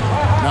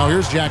 Now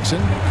here's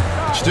Jackson.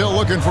 Still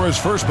looking for his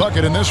first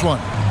bucket in this one.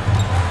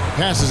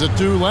 Passes it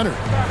to Leonard.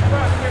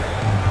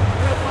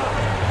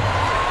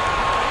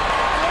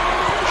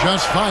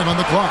 Just 5 on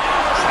the clock.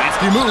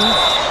 Safety move.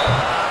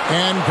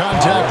 And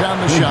contact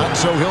on the shot,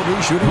 so he'll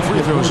be shooting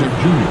free throws here.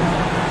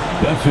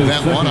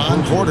 That one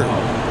on Porter.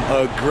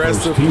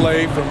 Aggressive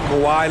play from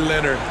Kawhi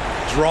Leonard.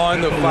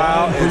 Drawing the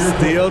foul and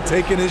still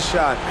taking his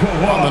shot.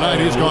 On the night,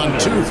 he's gone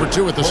 2 for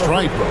 2 at the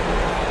stripe.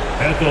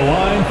 At the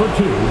line for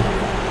 2.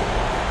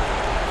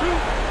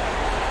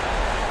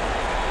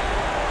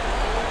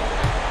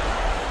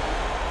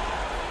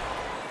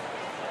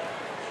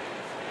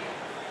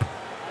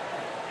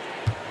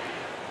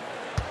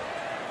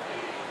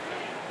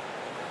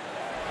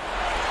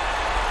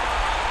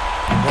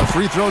 The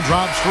free throw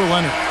drops for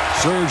Leonard.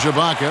 Serge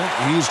Ibaka,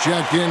 he's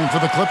checked in for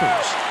the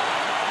Clippers.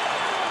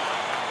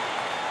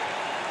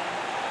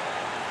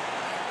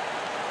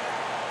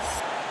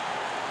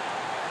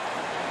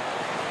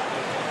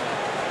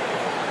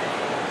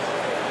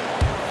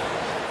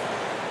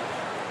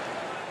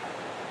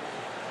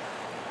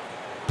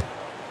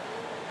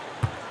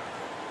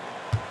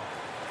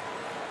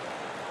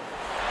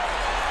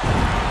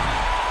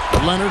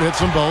 Leonard hits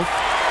them both.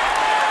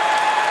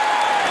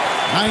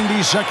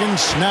 90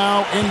 seconds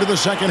now into the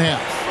second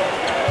half.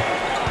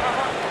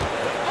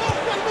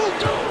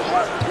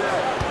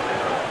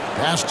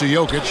 Pass to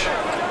Jokic.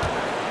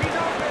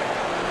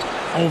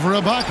 Over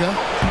Ibaka.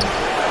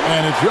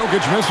 And it's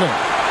Jokic missing.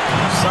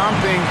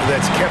 Something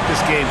that's kept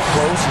this game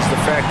close is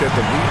the fact that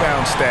the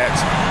rebound stats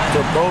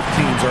for both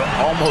teams are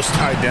almost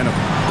identical.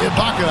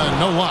 Ibaka,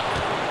 no luck.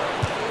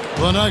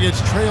 The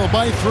Nuggets trail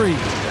by 3.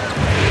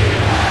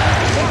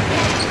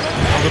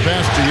 The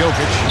pass to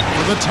Jokic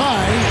for the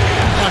tie.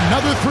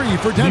 Another 3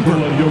 for Denver.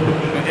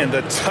 And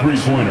the touch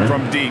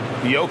from deep.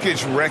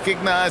 Jokic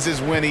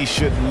recognizes when he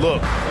should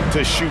look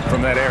to shoot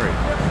from that area.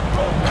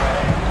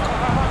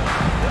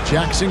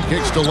 Jackson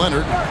kicks to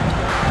Leonard.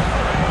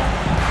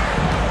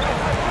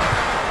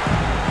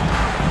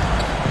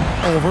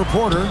 Over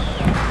Porter.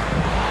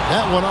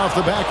 That one off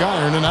the back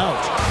iron and out.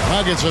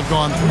 Nuggets have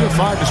gone 3 of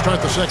 5 to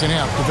start the second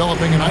half,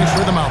 developing a nice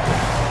rhythm out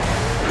there.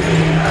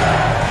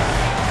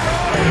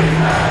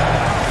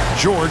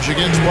 George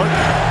against Barton.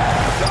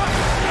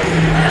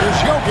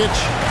 Here's Jokic,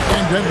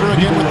 and Denver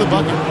again with the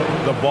bucket.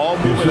 The ball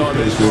movement on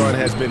this run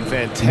has been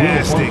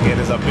fantastic and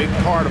is a big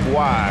part of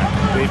why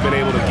they've been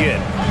able to get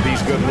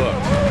these good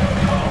looks.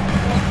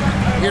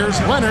 Here's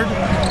Leonard.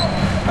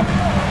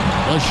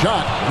 A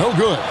shot, no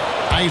good.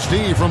 Nice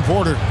D from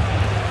Porter.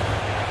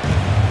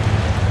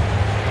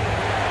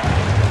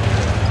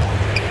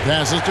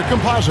 Passes to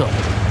Campazzo.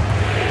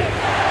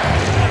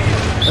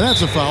 And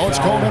that's a foul. It's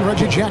called on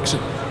Reggie Jackson.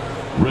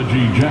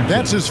 Reggie Jackson.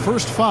 That's his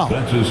first foul.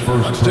 That's his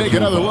first. Let's take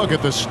another look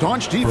at the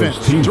staunch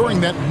defense during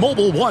that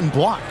mobile one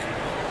block.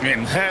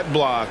 And that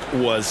block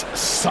was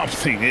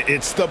something.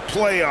 It's the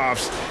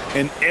playoffs,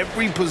 and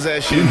every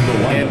possession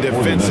and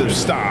defensive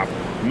stop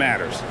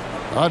matters.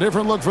 A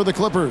different look for the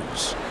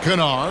Clippers.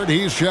 Kennard,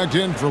 he's checked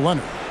in for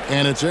Leonard.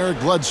 And it's Eric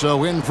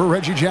Bledsoe in for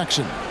Reggie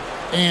Jackson.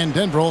 And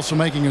Denver also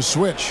making a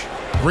switch.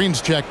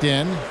 Green's checked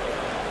in.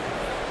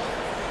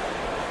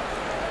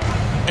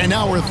 And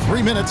now we're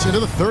 3 minutes into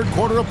the third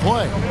quarter of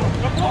play.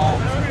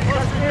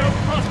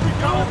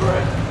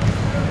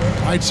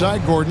 Right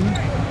side, Gordon.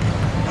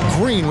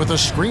 Green with a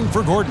screen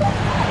for Gordon.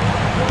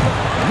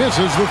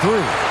 Misses the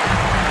three.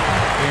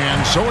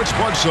 And so it's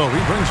Bledsoe.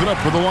 He brings it up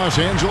for the Los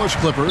Angeles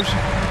Clippers.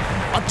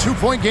 A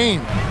 2-point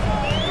game.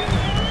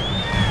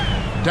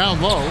 Down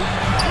low.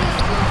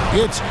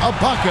 It's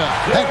Ibaka.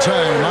 That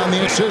time on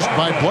the assist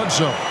by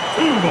Bledsoe.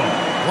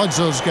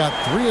 Bledsoe's got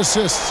 3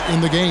 assists in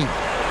the game.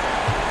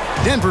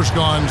 Denver's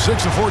gone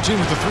 6 of 14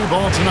 with the 3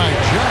 ball tonight.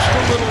 Just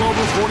a little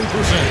over 40%.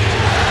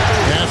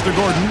 Pass to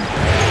Gordon.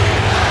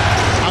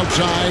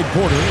 Outside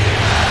Porter.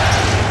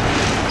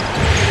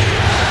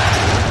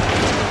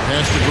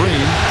 Pass to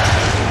Green.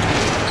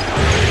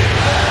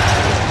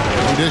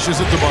 He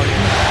dishes it to Barton.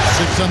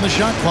 6 on the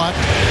shot clock.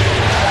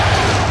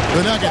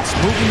 The Nuggets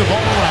moving the ball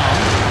around.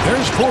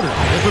 There's Porter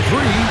at the 3.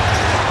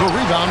 The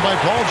rebound by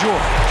Paul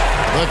George.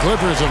 The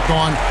Clippers have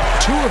gone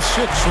 2 of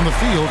 6 from the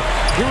field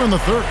here in the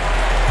third.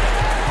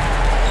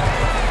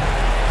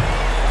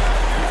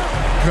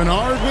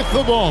 Kennard with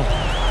the ball.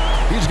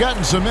 He's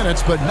gotten some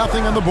minutes, but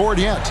nothing on the board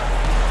yet.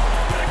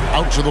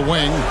 Out to the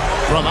wing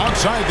from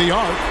outside the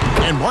arc.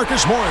 And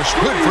Marcus Morris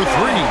good for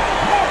 3.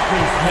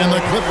 And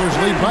the Clippers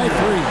lead by 3.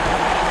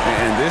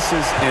 And this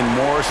is in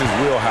Morris's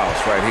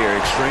wheelhouse right here.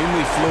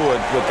 Extremely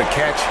fluid with the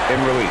catch and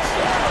release.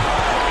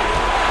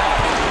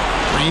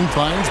 Green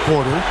finds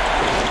Porter.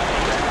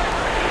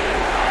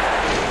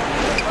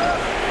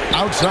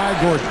 Outside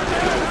Gordon.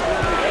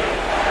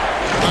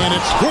 And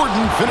it's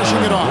Gordon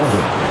finishing it off.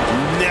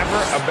 Never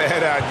a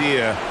bad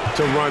idea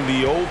to run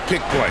the old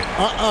pick play.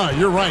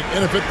 You're right.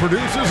 And if it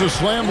produces a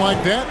slam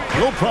like that,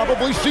 you'll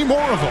probably see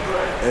more of them.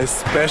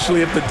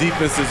 Especially if the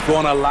defense is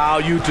going to allow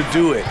you to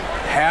do it.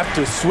 Have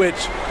to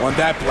switch on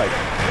that play.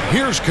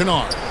 Here's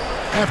Kennard.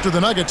 After the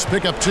Nuggets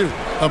pick up 2.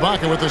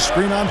 Ibaka with a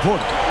screen on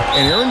Porter.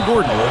 And Aaron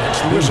Gordon gets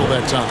the whistle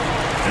that time.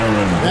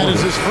 That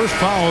is his first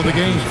foul of the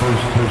game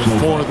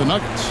for the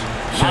Nuggets.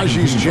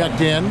 Naji's checked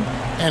in,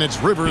 and it's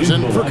Rivers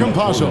in for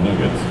Campazzo.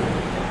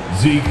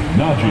 Zeke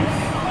Naji,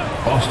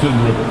 Austin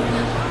Rivers.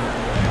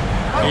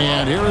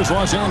 And here is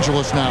Los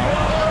Angeles now.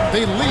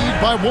 They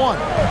lead by 1.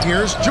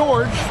 Here's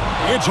George.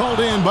 It's hauled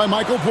in by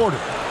Michael Porter.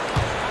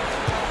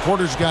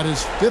 Porter's got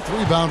his 5th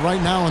rebound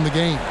right now in the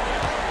game.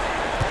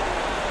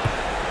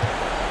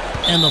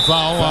 And the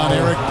foul on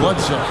Eric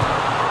Bledsoe.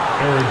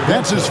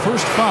 That's his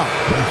first foul.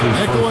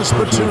 Nicholas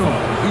Batum.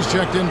 He's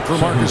checked in for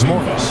Marcus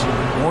Morris.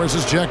 Morris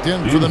is checked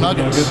in for the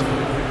Nuggets.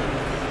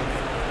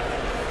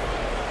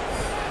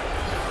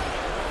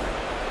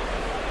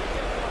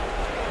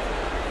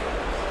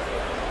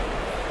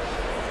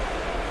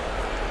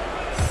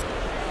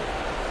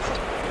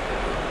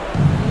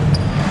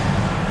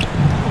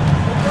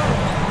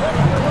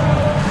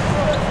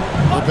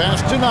 The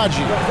pass to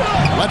Naji.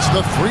 Lets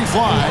the 3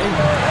 fly.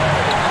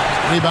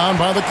 Rebound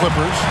by the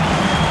Clippers.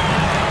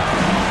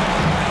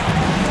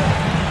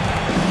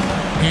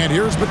 And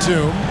here's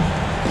Batum.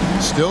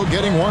 Still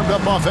getting warmed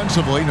up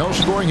offensively. No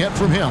scoring yet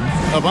from him.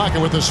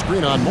 Ibaka with a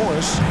screen on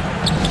Morris.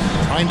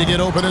 Trying to get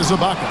open is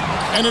Ibaka.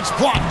 And it's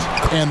blocked.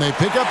 And they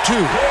pick up 2.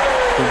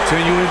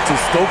 Continuing to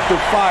stoke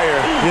the fire.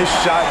 His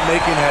shot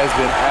making has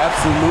been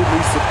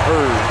absolutely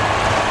superb.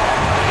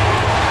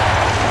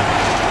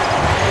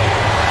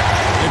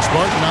 It's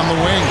Barton on the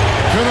wing.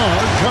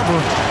 Kennard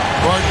covering.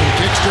 Barton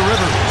kicks to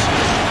Rivers.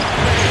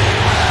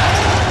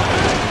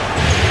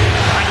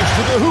 Drives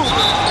to the hoop.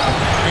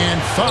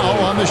 And foul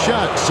on the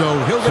shot, so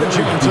he'll get a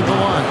chance at the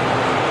line.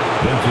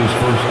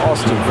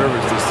 Austin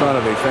Rivers, the son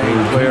of a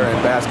famed player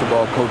and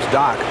basketball coach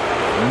Doc,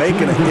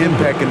 making an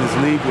impact in this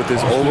league with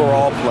his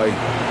overall play.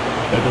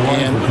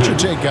 And what's your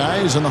take,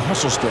 guys, on the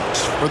hustle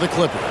sticks for the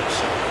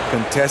Clippers?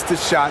 Contested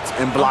shots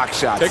and block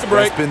shots. Take a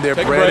break. That's been their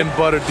bread and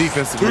butter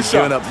defensively,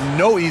 giving up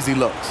no easy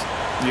looks.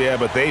 Yeah,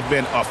 but they've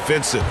been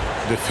offensive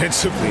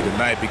defensively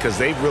tonight because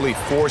they've really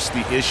forced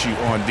the issue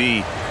on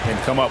D and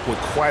come up with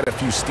quite a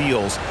few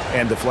steals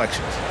and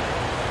deflections.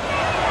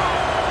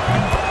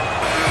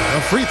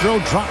 A free throw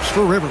drops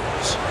for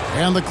Rivers.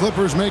 And the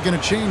Clippers making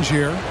a change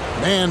here.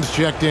 Mann's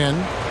checked in.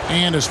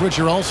 And a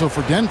switcher also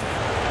for Denver.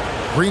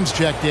 Green's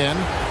checked in.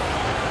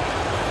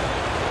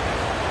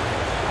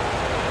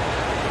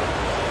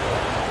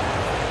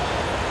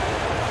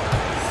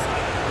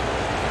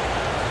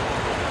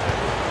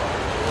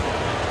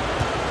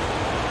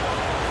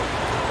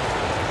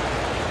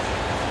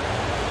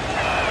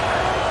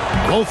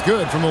 Both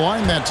good from the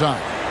line that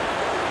time.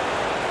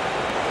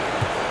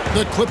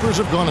 The Clippers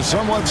have gone a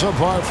somewhat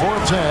subpar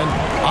 4-10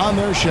 on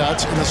their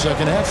shots in the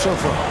second half so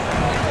far.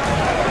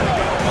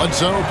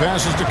 Bledsoe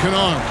passes to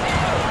Kennard.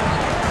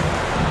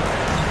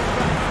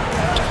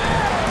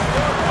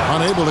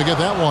 Unable to get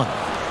that one.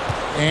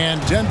 And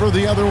Denver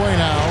the other way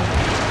now.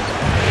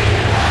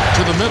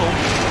 To the middle.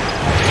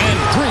 And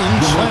Green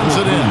slams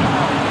it in.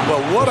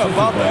 But what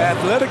about the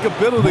athletic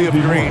ability of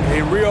Green?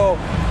 A real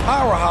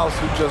powerhouse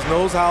who just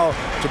knows how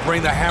to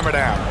bring the hammer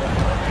down.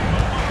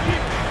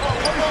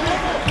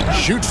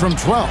 Shoots from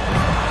 12.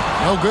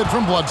 No good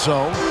from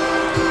Bledsoe.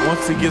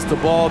 Once he gets the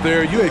ball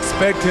there, you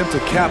expect him to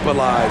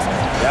capitalize.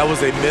 That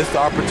was a missed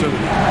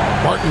opportunity.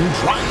 Martin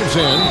drives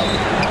in.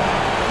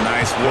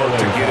 Nice work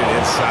to get it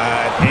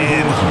inside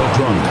and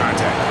draw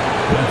contact.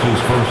 That's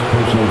his first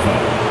personal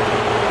foul.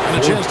 And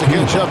a chance to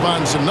catch up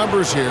on some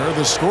numbers here.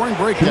 The scoring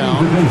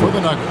breakdown for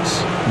the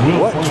Nuggets.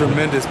 What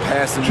tremendous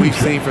passing we've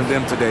seen from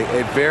them today.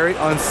 A very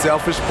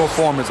unselfish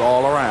performance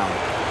all around.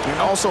 And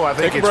also, I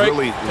think it's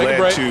really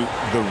led to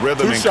the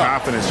rhythm and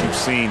confidence you've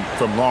seen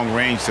from long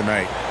range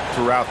tonight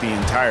throughout the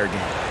entire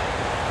game.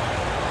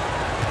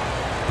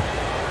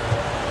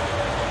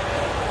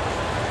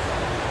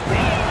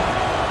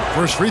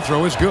 First free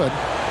throw is good.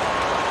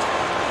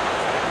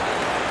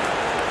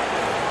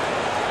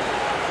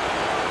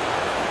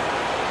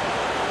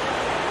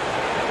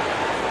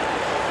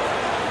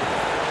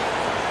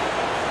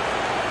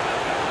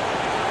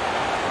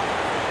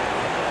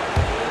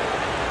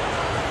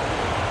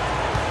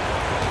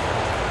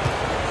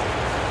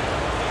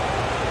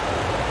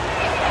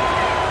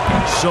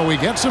 So he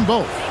gets them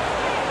both.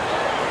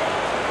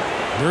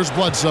 Here's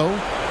Bledsoe.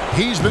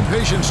 He's been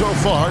patient so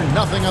far.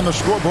 Nothing on the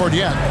scoreboard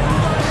yet.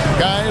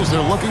 Guys,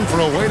 they're looking for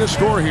a way to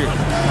score here.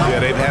 Yeah,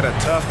 they've had a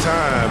tough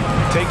time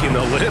taking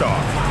the lid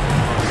off.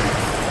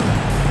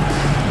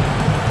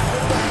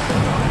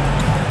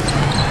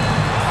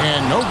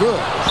 And no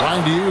good.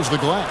 Trying to use the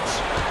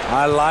glass.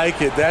 I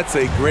like it. That's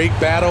a great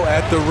battle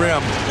at the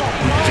rim.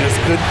 He just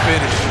couldn't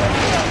finish.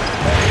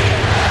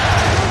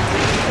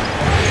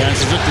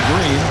 Passes it to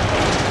Green.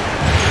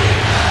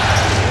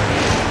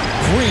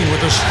 Green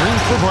with a screen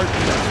for Barton.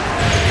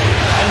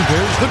 And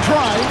there's the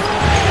drive.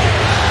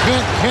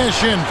 Can't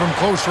cash in from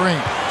close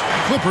range.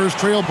 Clippers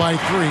trail by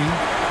 3.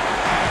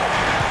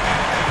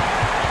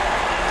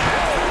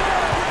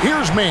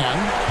 Here's Mann.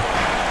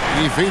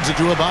 He feeds it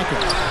to Ibaka.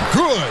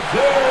 Good.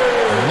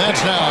 And that's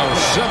now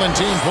 17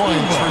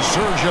 points for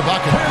Serge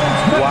Ibaka.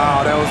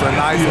 Wow, that was a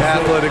nice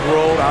athletic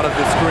roll out of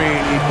the screen.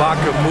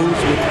 Ibaka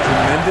moves with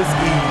tremendous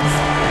ease.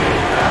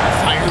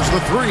 Fires the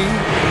 3.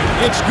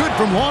 It's good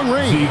from long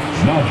range.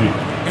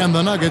 And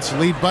the Nuggets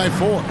lead by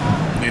 4.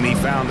 And he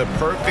found the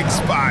perfect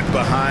spot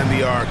behind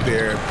the arc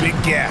there. Big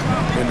gap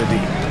in the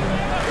deep.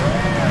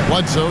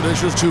 Bledsoe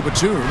dishes to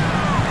Batum.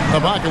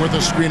 Ibaka with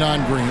a screen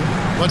on Green.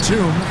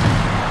 Batum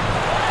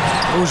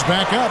goes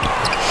back up.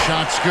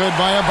 Shots good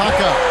by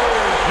Ibaka.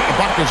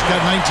 Ibaka's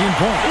got 19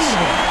 points.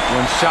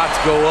 When shots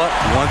go up,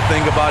 one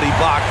thing about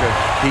Ibaka,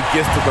 he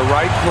gets to the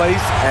right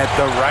place at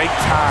the right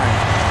time.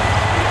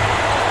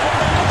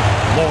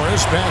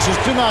 Morris passes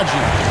to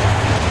Najee.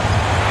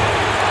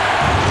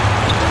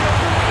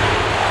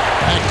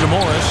 Back to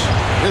Morris.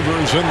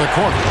 Rivers in the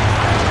corner.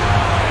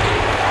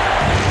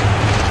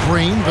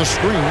 Green, the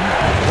screen.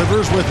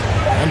 Rivers with it.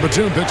 And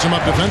Batum picks him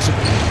up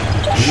defensively.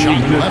 Shot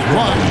left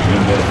block.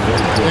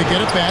 They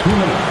get it back.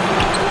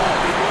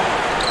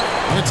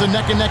 It's a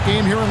neck-and-neck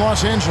game here in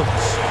Los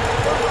Angeles.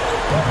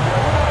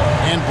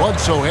 And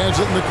Bledsoe has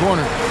it in the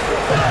corner.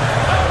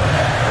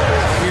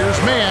 Here's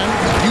Mann.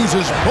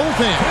 Uses both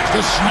hands to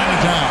slam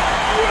it down.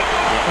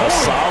 A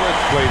solid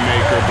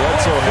playmaker.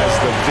 Bledsoe has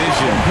the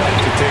vision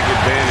to take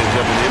advantage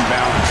of an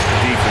imbalanced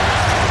defense.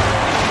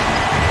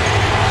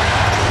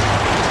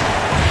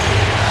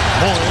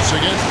 Morris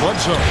against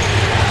Bledsoe.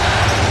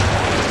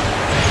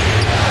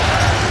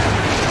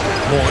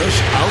 Morris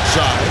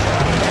outside.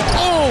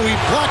 Oh, he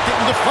blocked it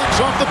and deflects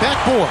off the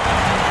backboard.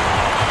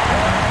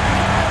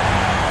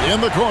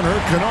 In the corner,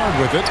 Kennard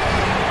with it.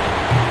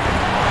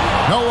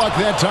 No luck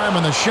that time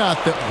on the shot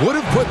that would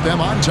have put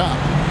them on top.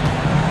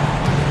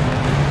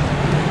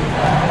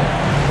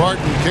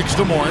 Barton kicks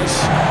to Morris.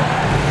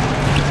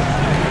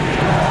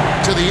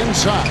 To the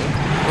inside.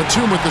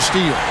 Batum with the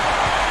steal.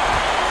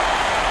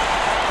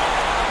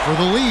 For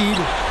the lead.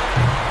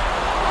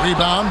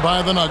 Rebound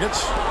by the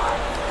Nuggets.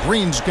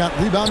 Green's got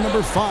rebound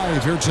number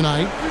 5 here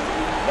tonight.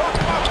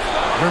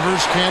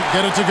 Rivers can't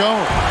get it to go.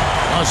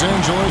 Los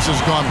Angeles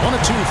has gone 1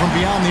 of 2 from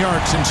beyond the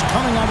arc since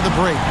coming out of the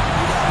break.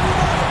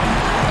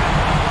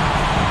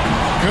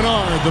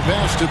 Kennard, the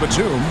pass to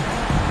Batum.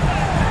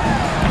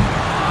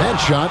 That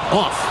shot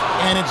off,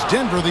 and it's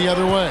Denver the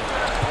other way.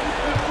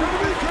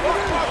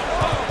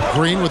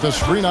 Green with a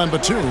screen on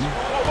Batum.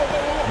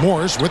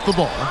 Morris with the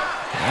ball,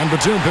 and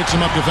Batum picks him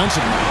up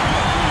defensively.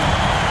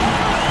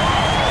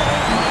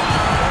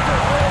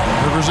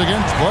 Rivers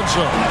against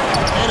Bledsoe,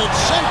 and it's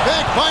sent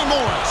back by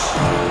Morris.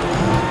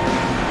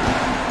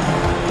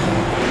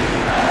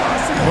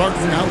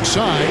 Barton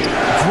outside.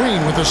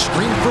 Green with a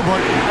screen for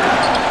Barton.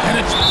 And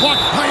it's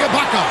blocked by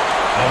Ibaka.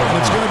 And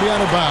it's going to be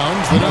out of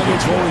bounds. The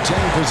Nuggets will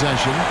retain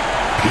possession.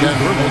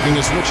 Denver making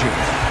a switch here.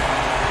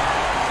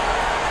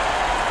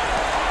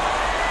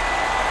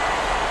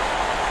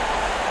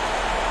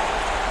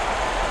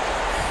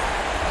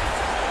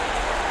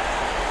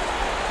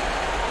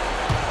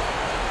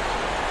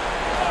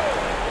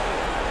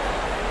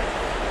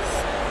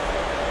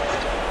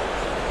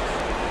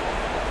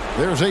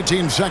 There's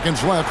 18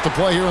 seconds left to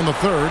play here in the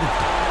third.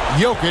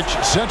 Jokic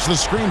sets the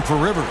screen for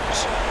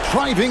Rivers.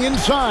 Driving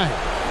inside.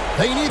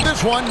 They need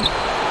this one.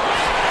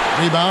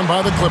 Rebound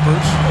by the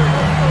Clippers.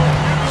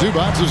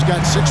 Zubac has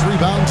got 6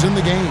 rebounds in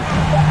the game.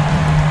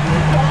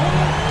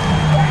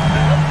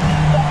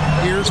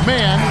 Here's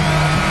Mann.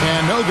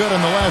 And no good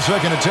on the last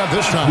second attempt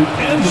this time.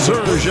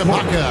 Serge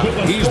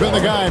Ibaka. He's been the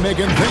guy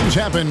making things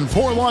happen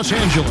for Los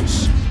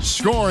Angeles.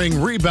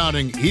 Scoring,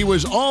 rebounding. He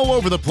was all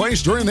over the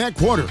place during that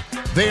quarter.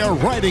 They are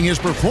riding his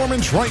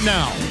performance right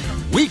now.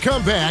 We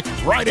come back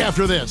right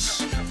after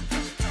this.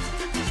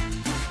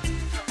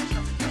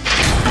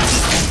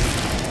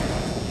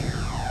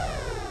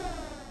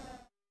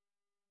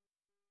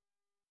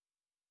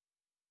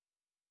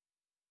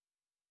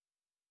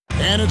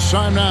 And it's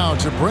time now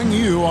to bring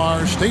you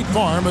our State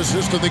Farm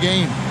assist of the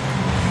game.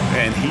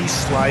 And he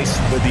sliced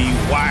the D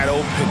wide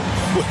open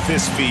with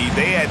his feed.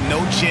 They had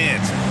no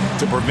chance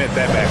to prevent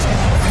that basket.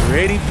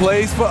 Creating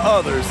plays for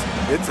others,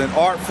 it's an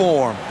art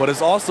form, but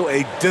it's also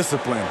a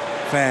discipline.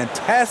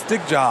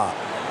 Fantastic job.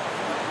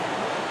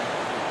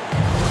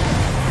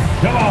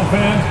 Come on,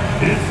 fans.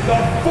 It's the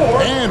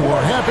fourth. And we're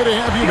happy to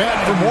have you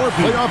back for more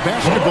playoff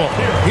basketball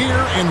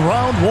here in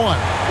round 1.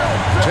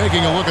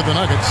 Taking a look at the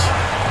Nuggets.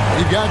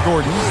 We've got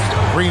Gordon.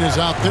 Green is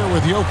out there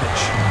with Jokic.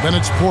 Then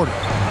it's Porter.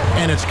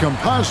 And it's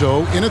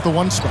Campazzo in at the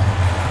 1 spot.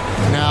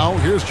 Now,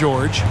 here's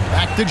George.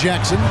 Back to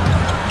Jackson.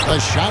 The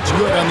shot's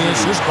good on the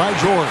assist by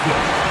George.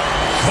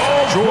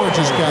 George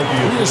has got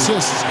 3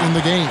 assists in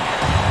the game.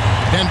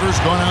 Denver's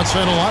gone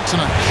outside a lot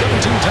tonight.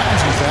 17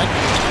 times, in fact.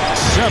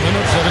 7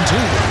 of 17.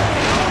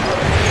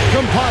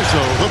 Campazzo,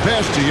 the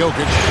pass to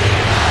Jokic.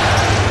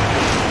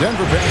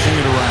 Denver passing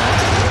it around.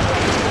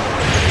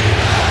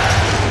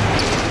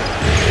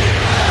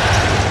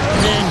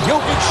 And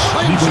Jokic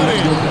slams it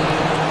in.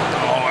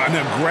 An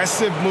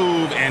aggressive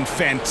move and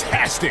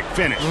fantastic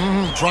finish.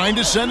 Trying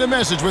to send a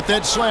message with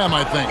that slam,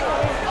 I think.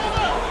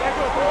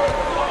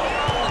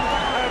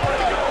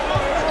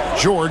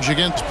 George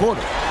against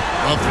Porter.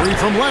 A 3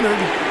 from Leonard.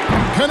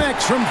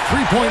 Connects from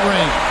 3-point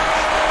range.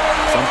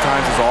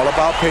 Sometimes it's all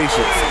about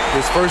patience.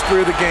 His first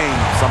 3 of the game,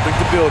 something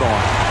to build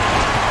on.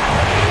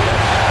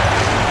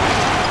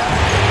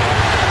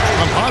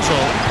 Campazzo,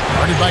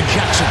 guarded by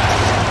Jackson.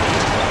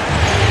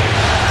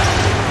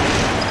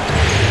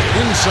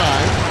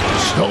 Inside,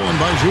 stolen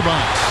by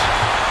Zubac.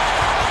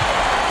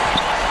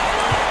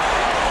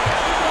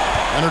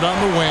 Leonard on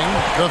the wing,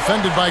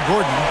 defended by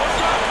Gordon.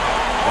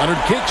 Leonard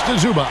kicks to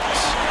Zubac.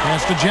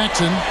 Pass to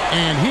Jackson,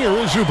 and here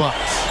is Zubac.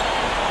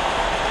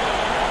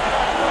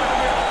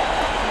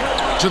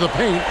 To the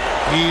paint,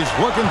 he's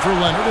looking for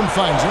Leonard and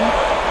finds him.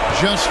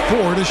 Just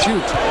 4 to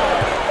shoot.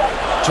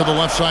 To the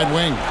left side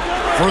wing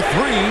for 3,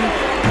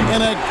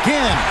 and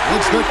again,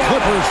 it's the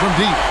Clippers from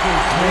deep.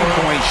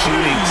 3-point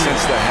shooting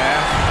since the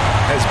half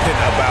has been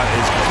about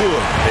as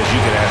good as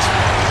you could ask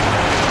for.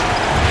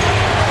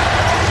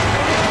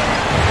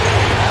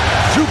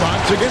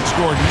 Zubac against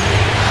Gordon.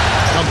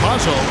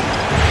 Campazzo.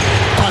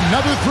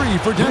 Another 3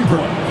 for Denver.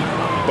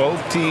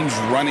 Both teams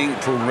running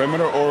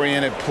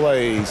perimeter-oriented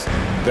plays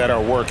that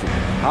are working.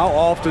 How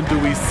often do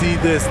we see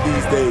this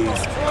these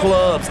days?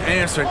 Clubs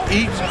answering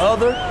each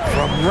other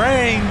from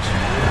range.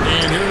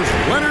 And here's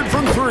Leonard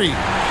from 3.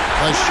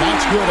 The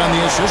shot's good on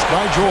the assist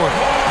by George.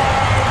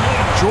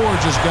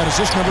 George has got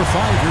assist number 5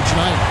 here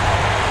tonight.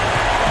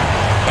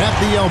 At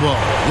the elbow,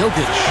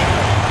 Jokic.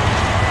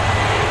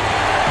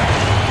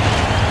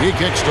 He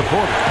kicks to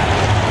Porter.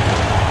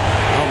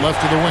 Out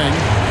left to the wing.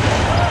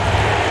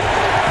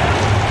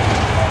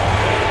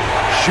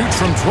 Shoots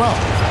from 12.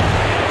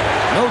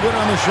 No good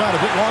on the shot,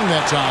 a bit long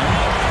that time.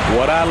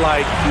 What I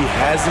like, he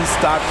hasn't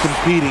stopped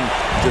competing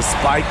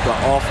despite the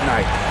off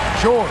night.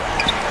 George.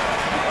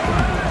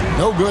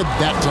 No good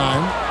that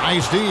time.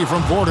 Nice D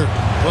from Porter.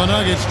 The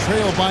Nuggets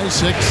trail by 6.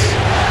 It's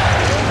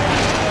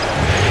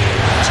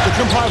to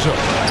Campazzo.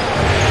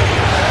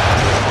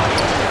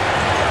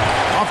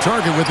 Off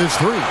target with his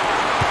 3.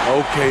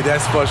 Okay,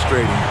 that's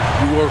frustrating.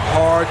 You work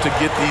hard to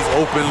get these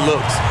open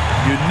looks.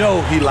 You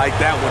know he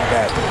liked that one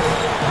back.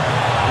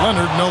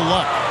 Leonard, no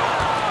luck.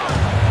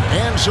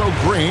 And so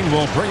Green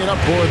will bring it up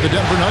for the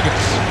Denver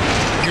Nuggets.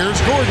 Here's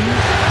Gordon.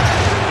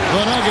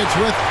 The Nuggets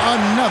with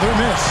another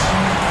miss.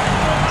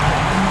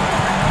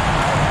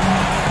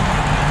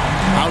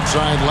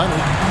 Outside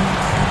Leonard.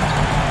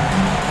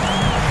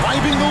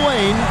 Driving the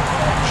lane.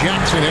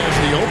 Jackson has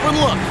the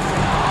open look.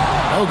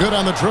 No good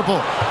on the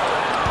triple.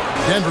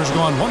 Denver's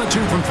gone 1 of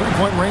 2 from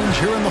 3-point range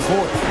here in the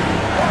 4th.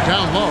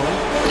 Down low.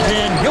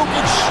 And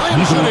Jokic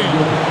slams it in.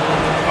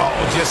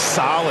 Just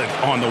solid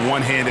on the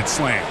one-handed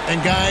slam.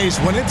 And guys,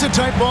 when it's a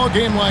tight ball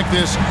game like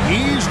this,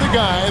 he's the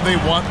guy they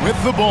want with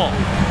the ball.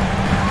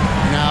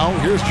 Now,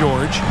 here's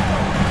George.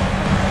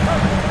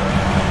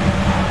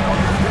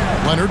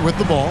 Leonard with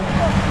the ball.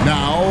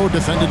 Now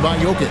defended by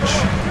Jokic.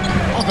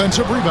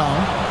 Offensive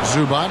rebound.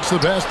 Zubac the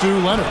pass to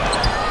Leonard.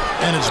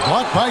 And it's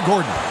blocked by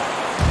Gordon.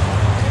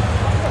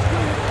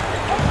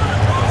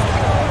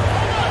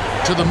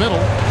 To the middle.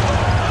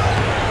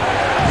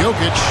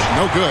 Jokic,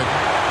 no good.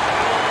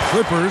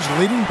 Clippers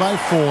leading by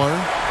 4.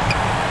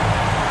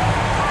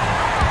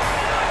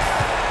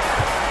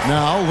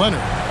 Now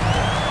Leonard.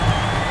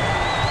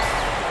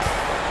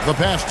 The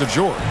pass to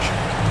George.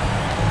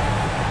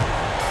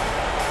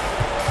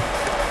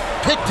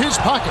 Picked his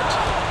pocket.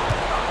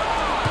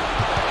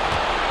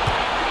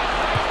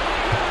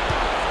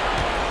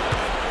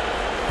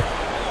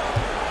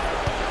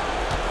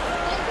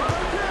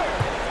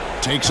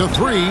 Takes a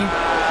 3.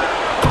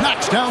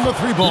 Knocks down the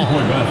 3-ball.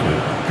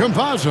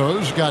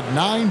 Campazzo's got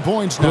 9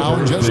 points now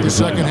in just the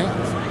second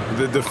half.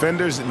 The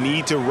defenders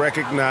need to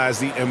recognize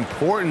the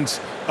importance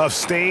of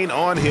staying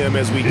on him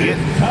as we get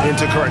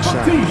into crunch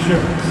time.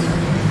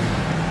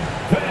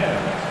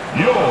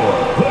 Your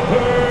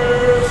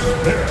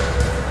Clippers pick.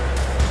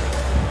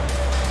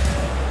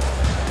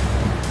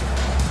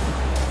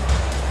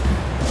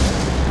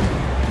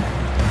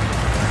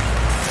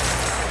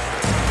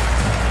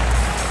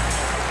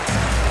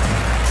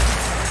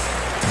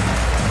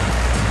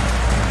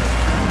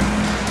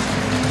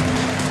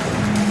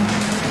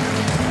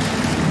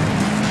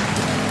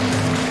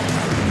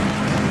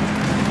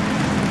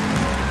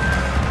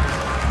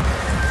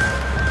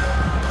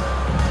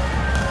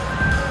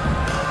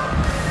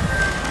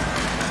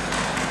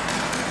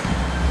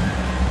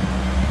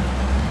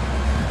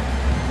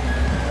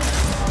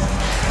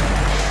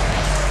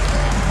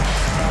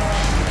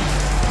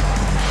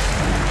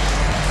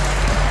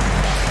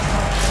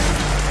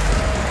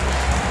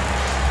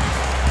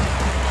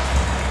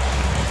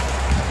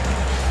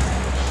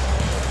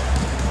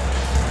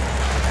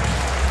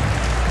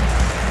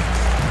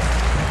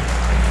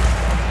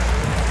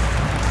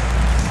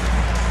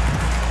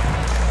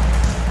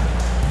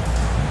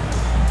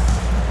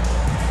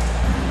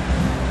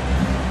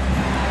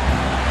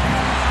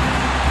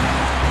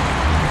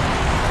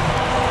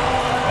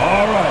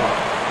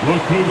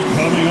 Look who's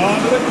coming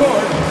onto the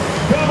court.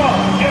 Come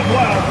on, get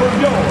loud for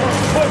your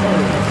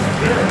Clippers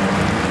Spirit.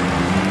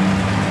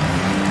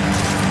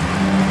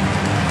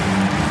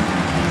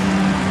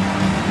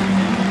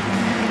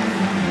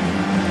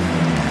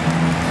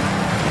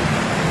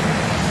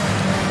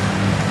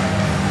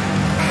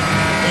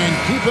 And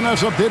keeping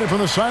us updated from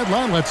the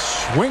sideline, let's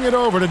swing it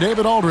over to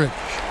David Aldridge.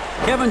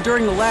 Kevin,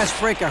 during the last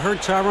break, I heard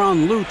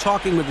Tyronn Lue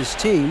talking with his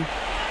team.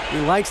 He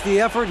likes the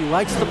effort. He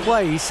likes the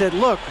play. He said,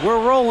 look, we're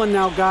rolling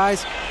now,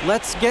 guys.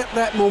 Let's get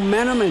that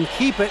momentum and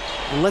keep it,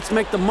 and let's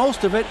make the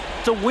most of it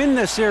to win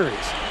this series.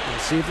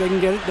 Let's see if they can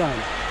get it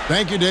done.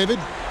 Thank you, David.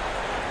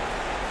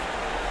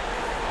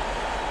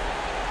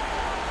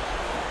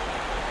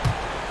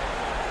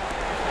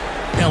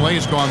 LA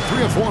has gone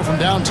 3 of 4 from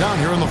downtown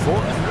here in the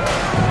fourth.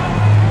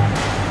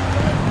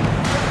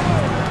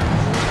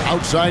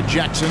 Outside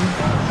Jackson.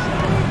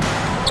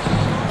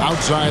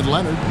 Outside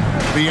Leonard.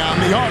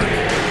 Beyond the arc.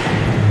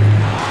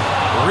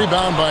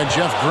 Rebound by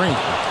Jeff Green.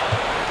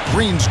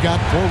 Green's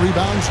got 4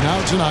 rebounds now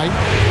tonight.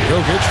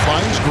 Jokic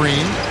finds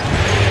Green.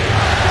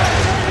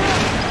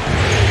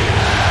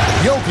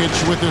 Jokic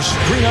with the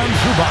screen on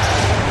Zubac.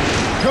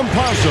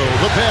 Campazzo,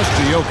 the pass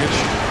to Jokic.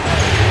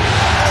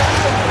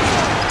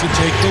 To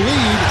take the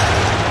lead.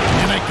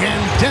 And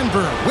again,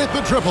 Denver with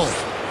the triple.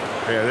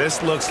 Yeah,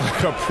 this looks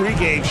like a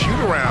pregame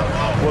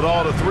shoot-around with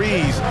all the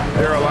threes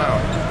they're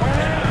allowing.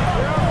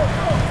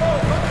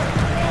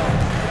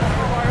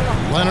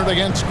 Leonard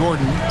against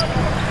Gordon.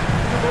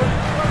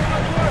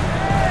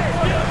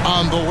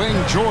 On the wing,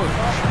 George.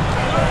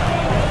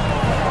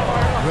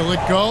 Will it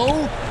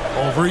go?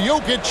 Over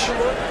Jokic.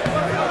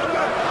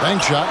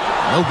 Bank shot.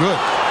 No good.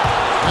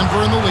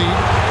 Denver in the lead.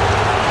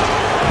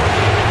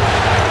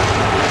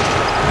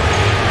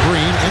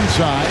 Green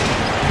inside.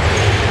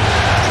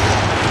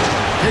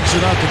 Kicks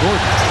it out to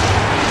Gordon.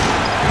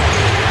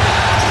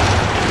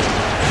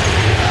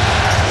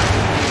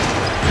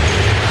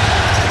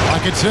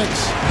 Clock at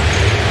 6.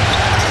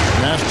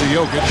 Pass to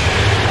Jokic.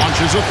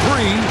 Launches a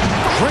 3.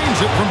 Trains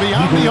it from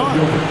beyond the arc.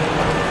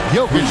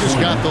 Jokic has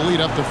got the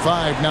lead up to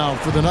 5 now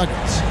for the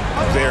Nuggets.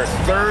 Their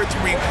third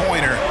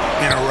three-pointer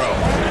in a row.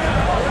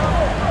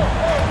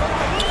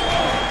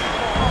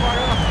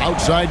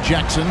 Outside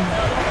Jackson.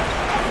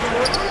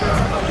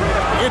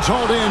 It's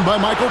hauled in by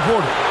Michael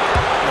Porter.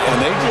 And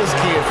they just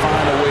can't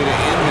find a way to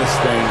end this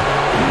thing.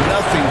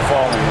 Nothing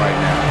falling right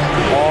now.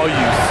 All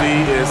you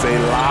see is a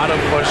lot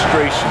of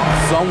frustration.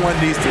 Someone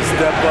needs to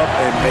step up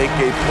and make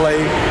a play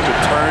to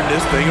turn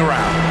this thing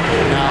around.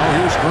 Now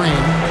here's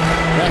Green.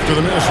 After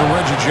the miss from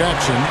Reggie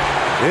Jackson.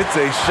 It's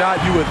a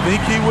shot you would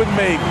think he would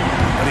make,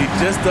 but he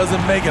just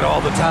doesn't make it all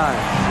the time.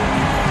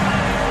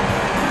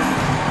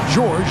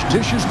 George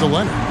dishes to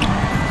Leonard.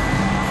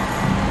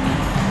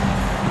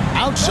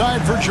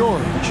 Outside for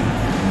George.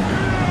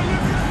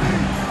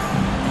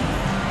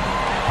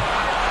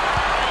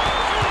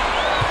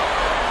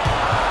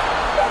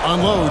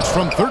 Unloads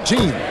from 13.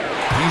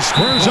 He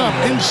squares up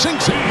and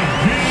sinks it.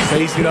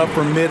 Facing up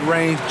from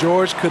mid-range,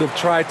 George could have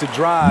tried to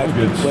drive,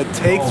 but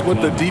takes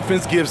what the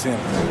defense gives him.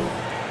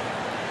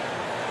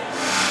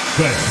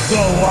 The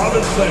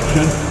loudest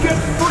section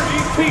gets free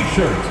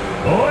T-shirts.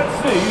 Let's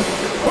see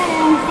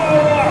who's the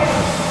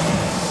loudest.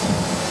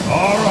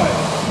 All right,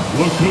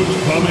 look who's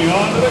coming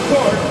onto the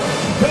court.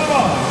 Come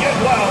on, get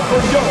loud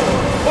for your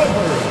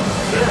Clippers.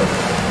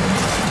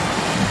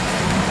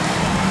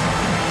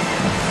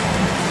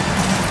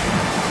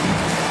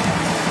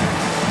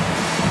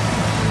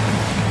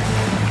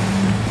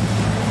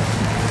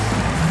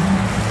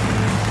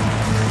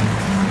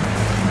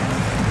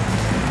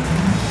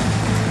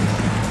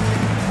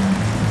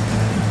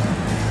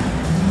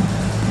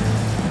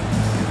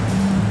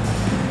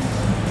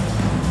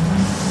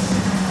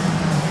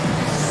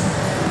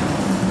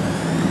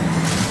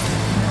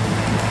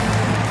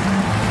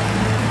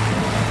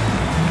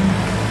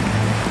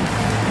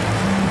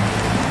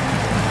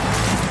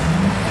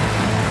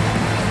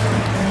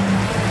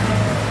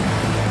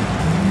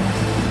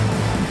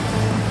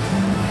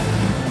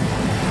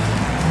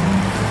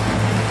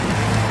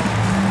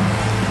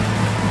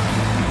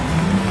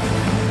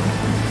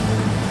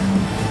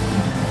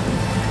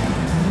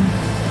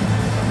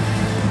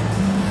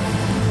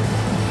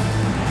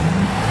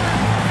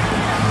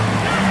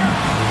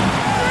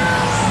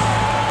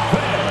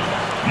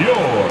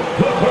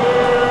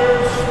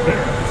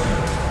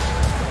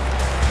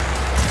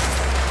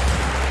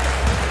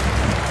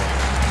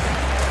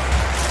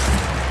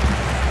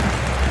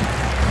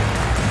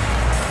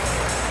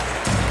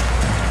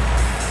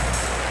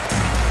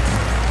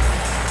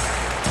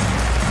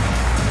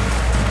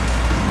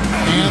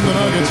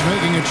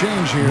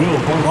 Change here.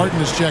 Martin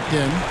is checked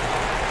in.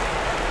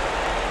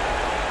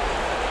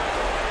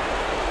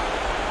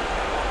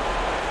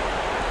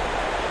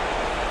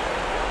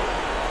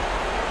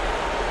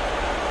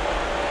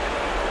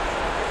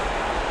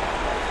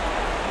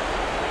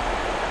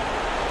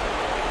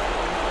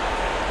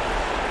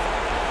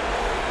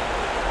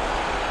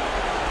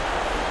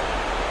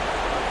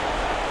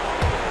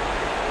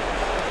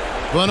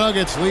 The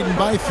Nuggets leading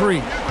by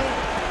 3.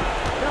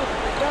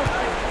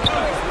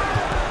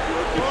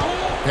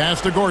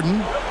 Pass to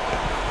Gordon.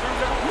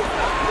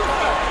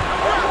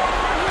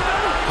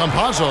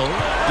 Campazzo,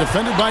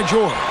 defended by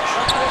George.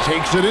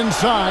 Takes it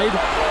inside.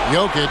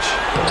 Jokic.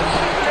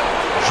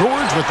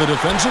 George with the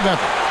defensive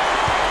effort.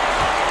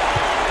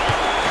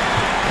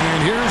 And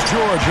here's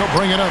George. He'll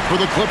bring it up for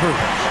the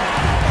Clippers.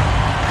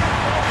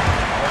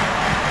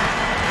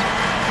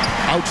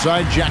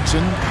 Outside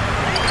Jackson.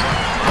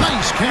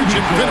 Nice catch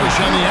and finish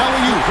on the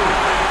alley-oop.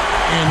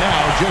 And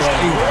now just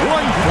a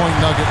 1-point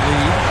Nugget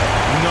lead.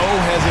 No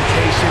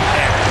hesitation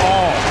at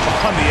all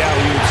on the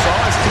alley-oop. Saw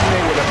his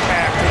teammate with a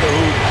pass to the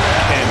hoop,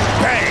 and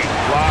bang,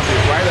 lobbed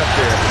it right up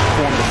there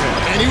for him to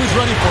finish. And he was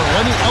ready for it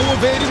when he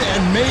elevated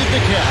and made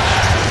the catch.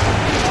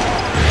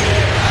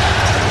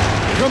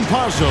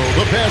 Campazzo,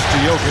 the pass to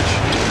Jokic.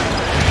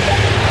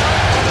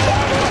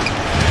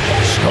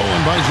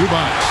 Stolen by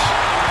Zubac.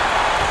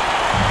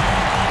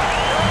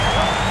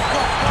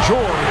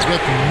 George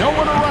with no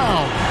one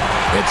around.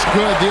 It's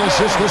good. The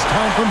assist this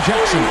time from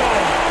Jackson.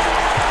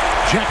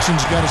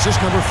 Jackson's got assist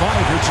number 5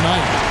 here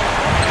tonight.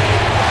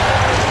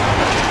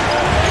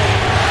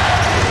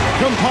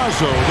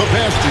 Campazzo, the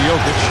pass to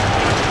Jokic.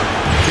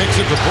 Kicks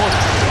it to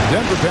Porter.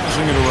 Denver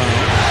passing it around.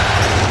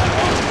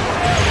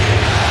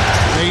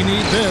 They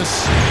need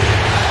this.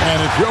 And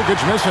it's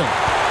Jokic missing.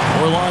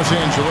 For Los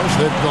Angeles,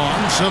 they've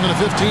gone 7 of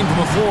 15 from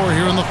the floor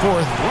here in the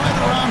 4th. Right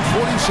around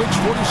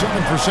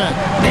 46-47%.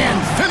 And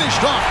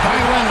finished off by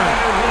Leonard.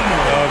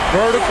 The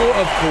vertical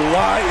of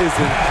Kawhi is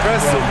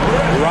impressive.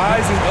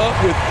 Rising up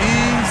with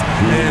ease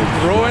and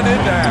throwing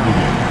it down.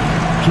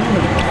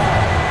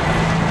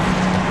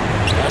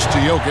 Pass to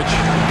Jokic.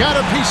 Got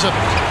a piece of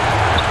it.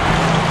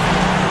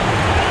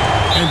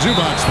 And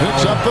Zubac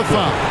picks up the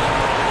foul.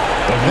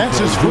 That's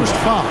his first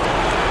foul.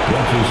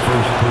 That's his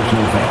first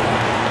personal foul.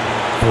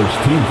 First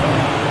team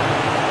foul.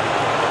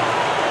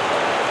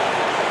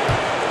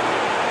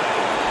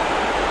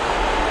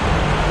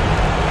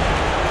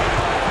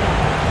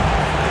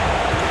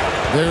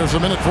 There's a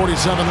minute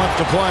 47 left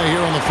to play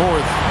here on the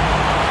 4th.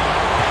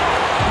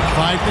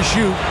 5 to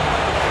shoot.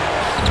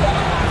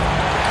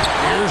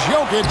 Here's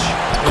Jokic.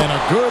 And a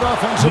good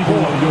offensive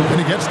board. And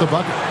he gets the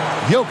bucket.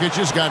 Jokic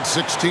has got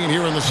 16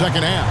 here in the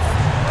second half.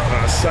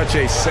 Such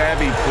a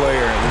savvy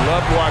player.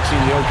 Love watching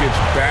Jokic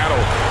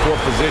battle for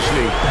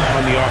positioning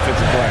on the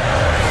offensive glass.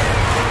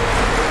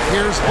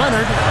 Here's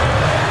Leonard.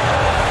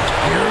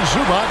 Here's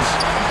Zubac.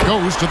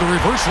 Goes to the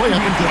reverse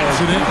layup and gets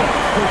it in.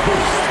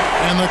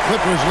 And the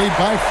Clippers lead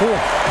by 4.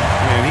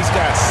 Man, he's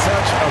got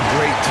such a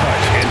great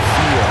touch and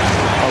feel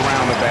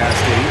around the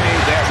basket. He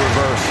made that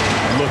reverse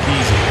look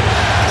easy.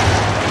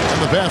 And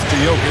the pass to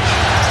Jokic.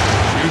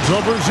 Shoots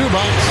over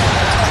Zubac.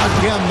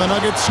 Again, the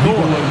Nuggets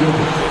score.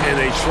 And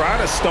they try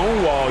to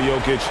stonewall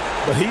Jokic,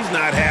 but he's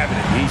not having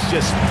it. He's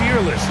just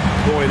fearless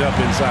going up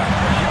inside.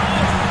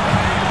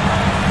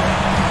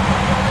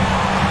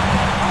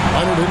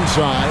 Leonard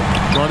inside,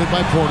 guarded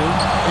by Porter,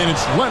 and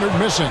it's Leonard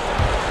missing.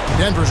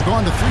 Denver's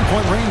gone to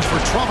three-point range for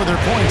 12 of their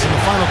points in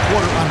the final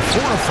quarter on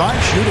 4 of 5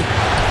 shooting.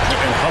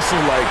 And hustle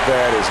like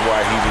that is why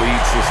he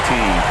leads his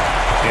team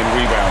in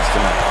rebounds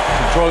tonight.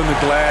 Controlling the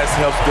glass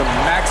helps them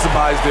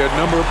maximize their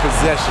number of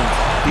possessions.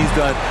 He's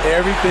done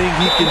everything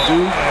he can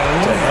do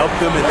to help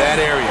them in that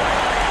area.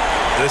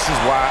 This is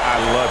why I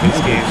love his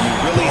game. You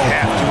really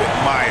have to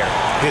admire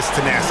his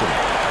tenacity.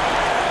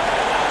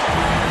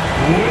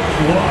 Which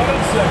one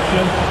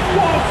section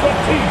wants a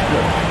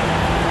t-shirt?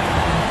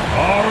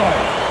 All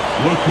right,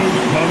 look who's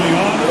coming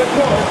onto the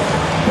court.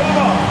 Come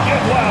on,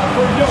 get loud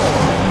for your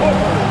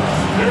Clippers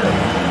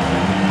Spirit.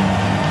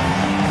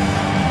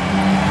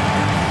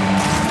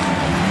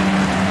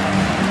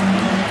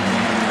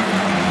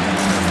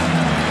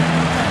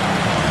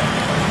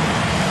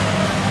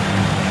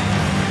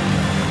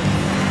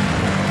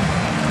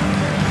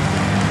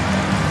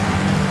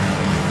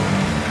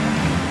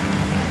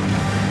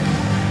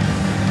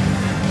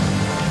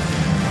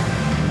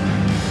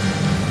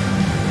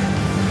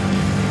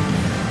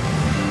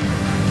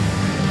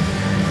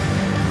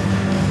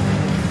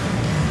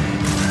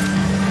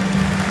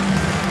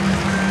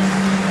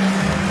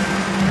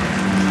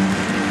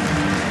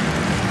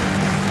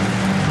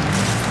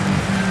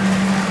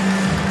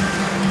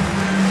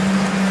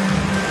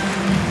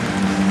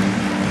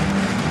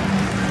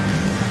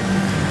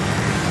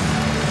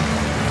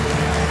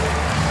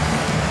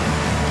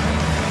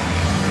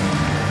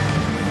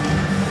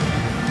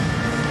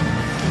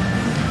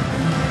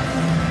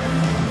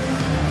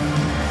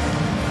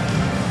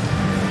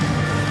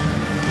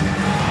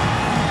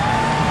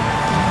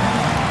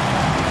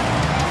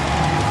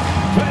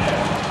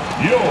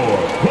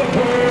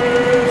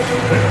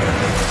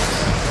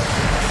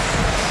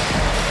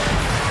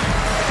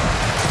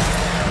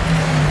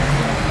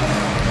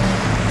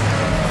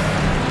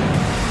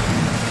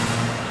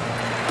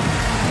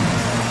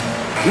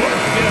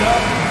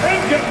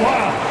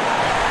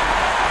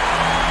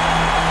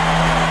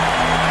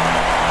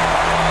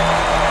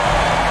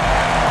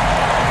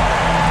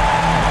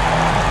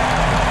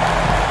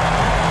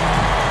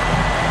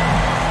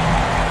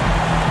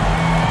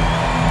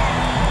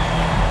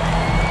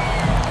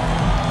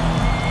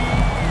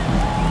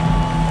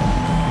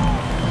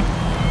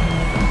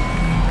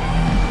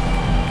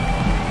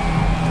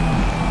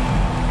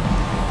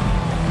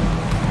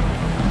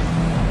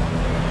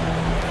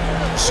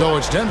 So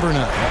it's Denver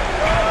now.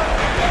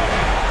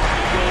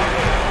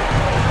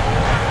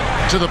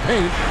 To the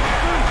paint.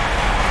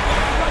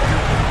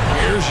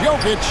 Here's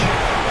Jokic.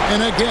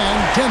 And again,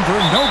 Denver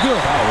no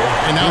good.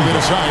 And now they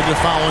decide to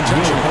foul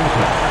intentionally.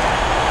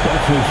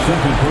 That's his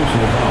second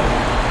personal foul.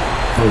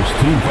 First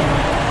team foul.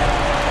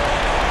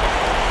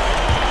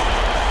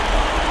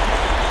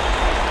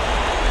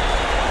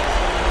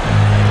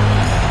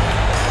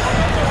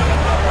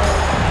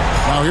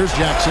 Now here's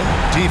Jackson.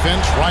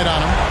 Defense right on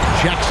him.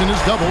 Jackson is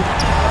doubled.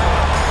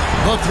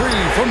 The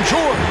three from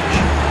George.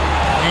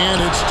 And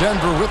it's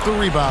Denver with the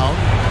rebound.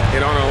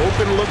 And on an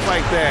open look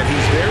like that,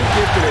 he's very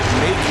gifted at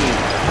making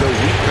the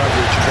weak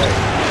coverage pay.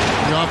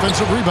 The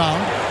offensive rebound.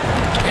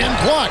 And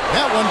blocked.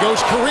 That one goes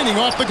careening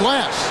off the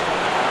glass.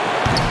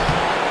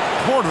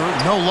 Porter,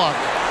 no luck.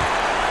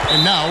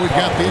 And now we've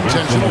got the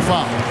intentional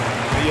foul.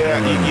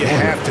 Yeah, you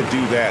have to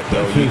do that,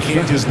 though. You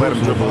can't just let him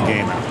dribble the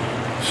game out.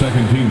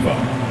 Second team foul.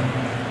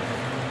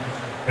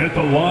 At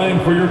the line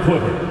for your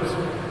Clippers.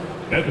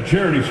 At the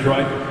charity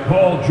stripe,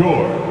 Paul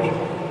George.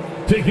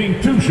 Taking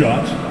 2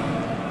 shots.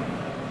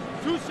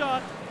 2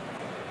 shots.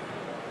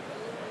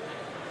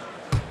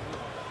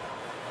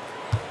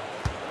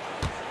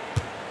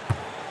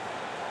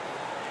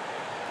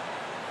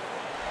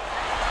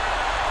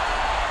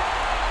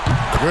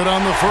 Good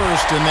on the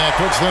first, and that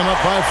puts them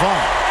up by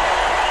 5.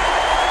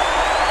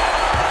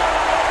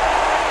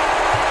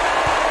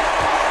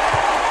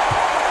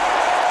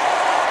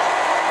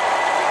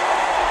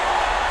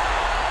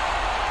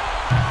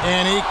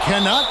 And he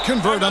cannot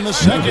convert on the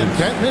second.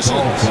 Can't miss it.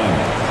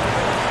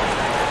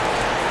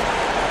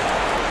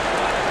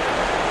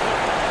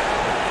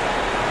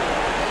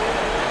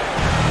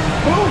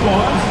 Who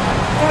wants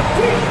a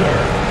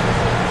t-shirt?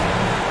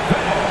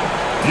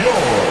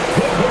 Your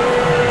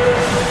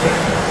Clippers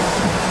Spirit.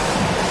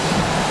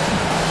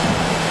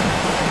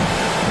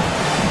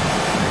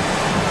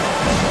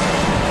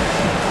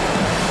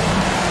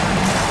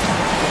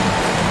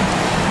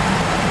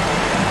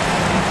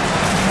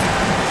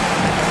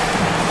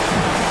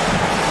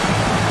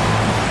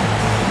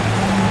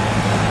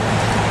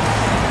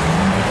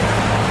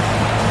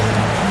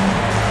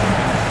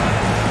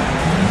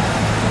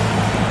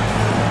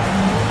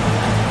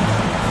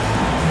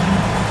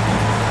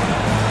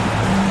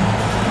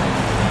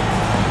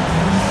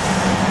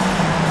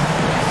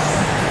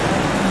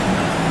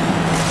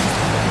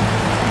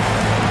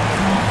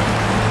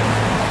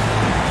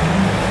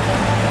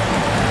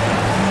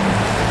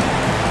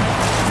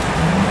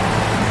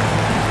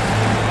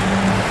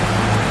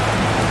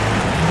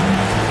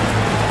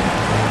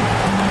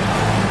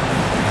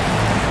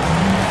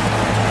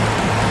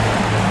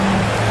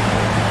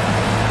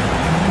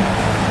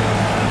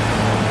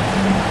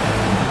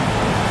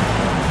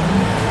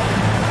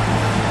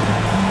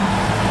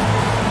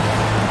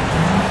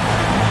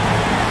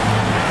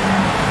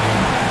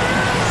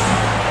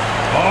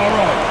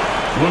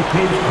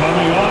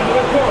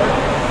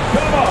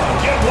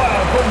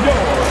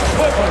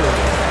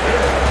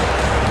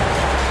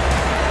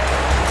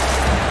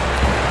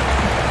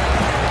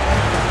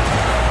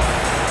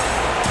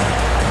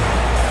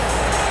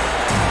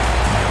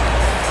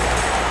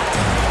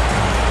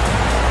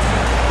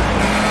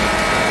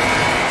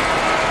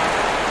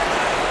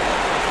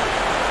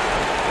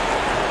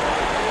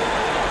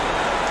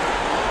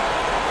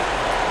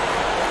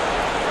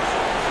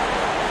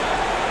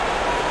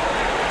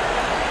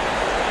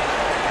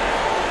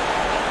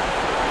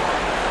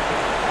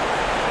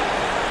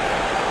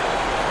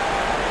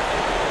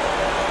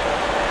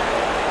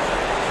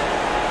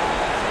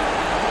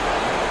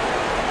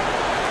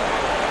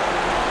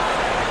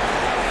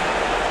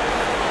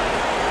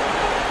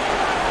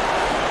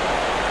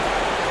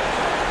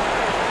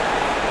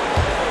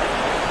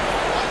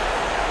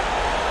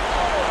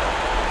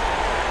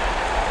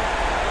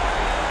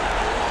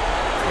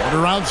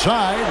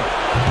 outside.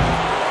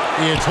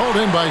 It's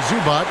hauled in by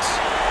Zubac,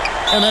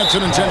 and that's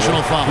an intentional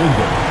foul.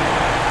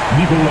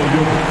 Nikola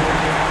Jokic.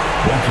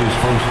 That's his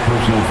first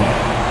personal foul.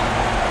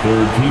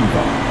 Third team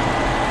foul.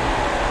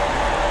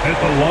 At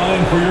the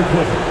line for your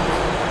Clippers,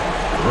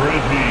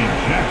 Reggie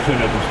Jackson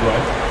at the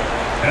strike.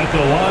 At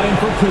the line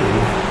for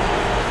 2.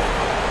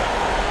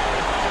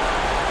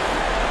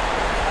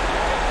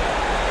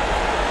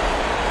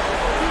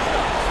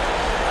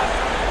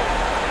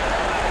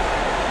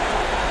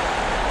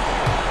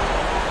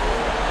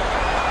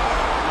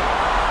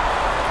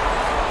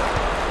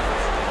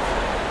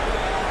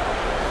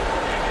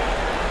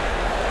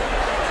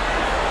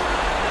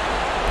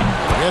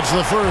 It's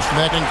the first, and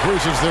that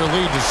increases their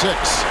lead to 6.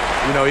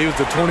 You know, he was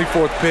the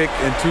 24th pick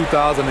in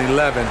 2011.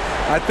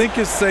 I think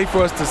it's safe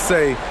for us to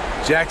say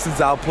Jackson's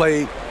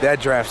outplayed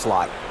that draft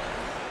slot.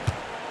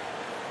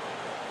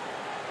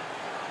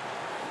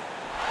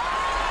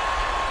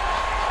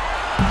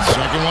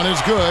 Second one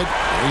is good.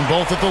 Getting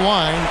both at the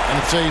line, and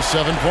it's a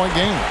 7-point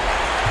game.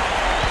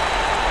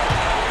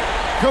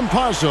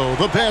 Campazzo,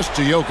 the pass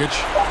to Jokic.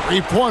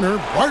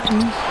 Three-pointer, Barton.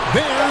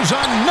 There's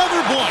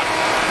another block.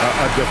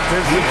 A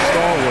defensive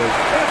stalwart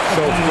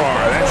so far.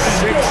 That's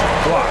 6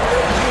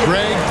 blocks.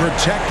 Greg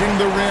protecting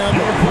the rim.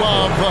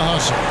 Love the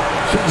hustle.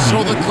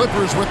 So the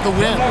Clippers with the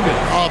win.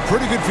 A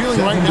pretty good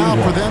feeling right now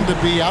for them to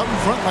be out in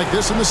front like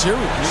this in the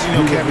series. You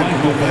know, Kevin,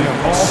 momentum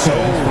is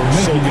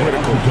so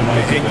critical.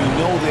 And you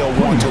know they'll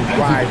want to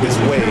ride this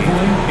wave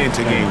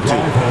into game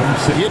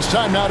 2. It's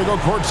time now to go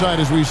courtside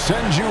as we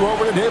send you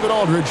over to David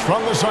Aldridge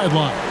from the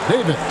sideline.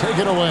 David, take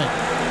it away.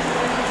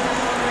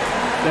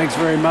 Thanks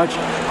very much.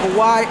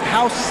 Kawhi,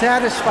 how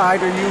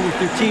satisfied are you with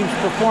your team's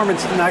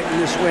performance tonight in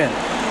this win?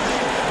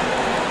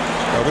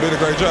 We did a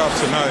great job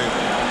tonight.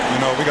 You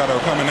know, we got to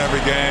come in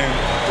every game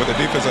with the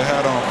defensive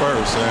hat on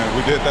first, and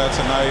we did that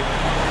tonight.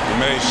 We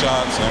made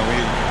shots, and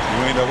we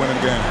ended up winning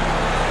the game.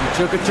 You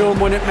took it to them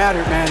when it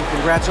mattered, man.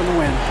 Congrats on the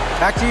win.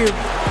 Back to you.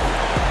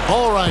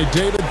 All right,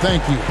 David,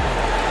 thank you.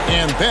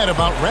 And that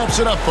about wraps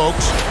it up,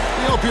 folks.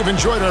 We hope you've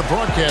enjoyed our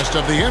broadcast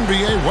of the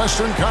NBA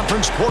Western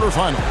Conference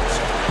quarterfinals.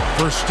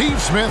 For Steve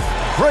Smith,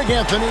 Greg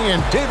Anthony,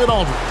 and David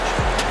Aldridge,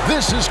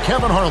 this is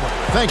Kevin Harlan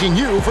thanking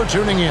you for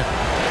tuning in.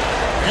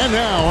 And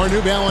now our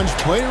New Balance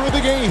player of the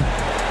game,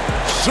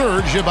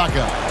 Serge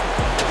Ibaka.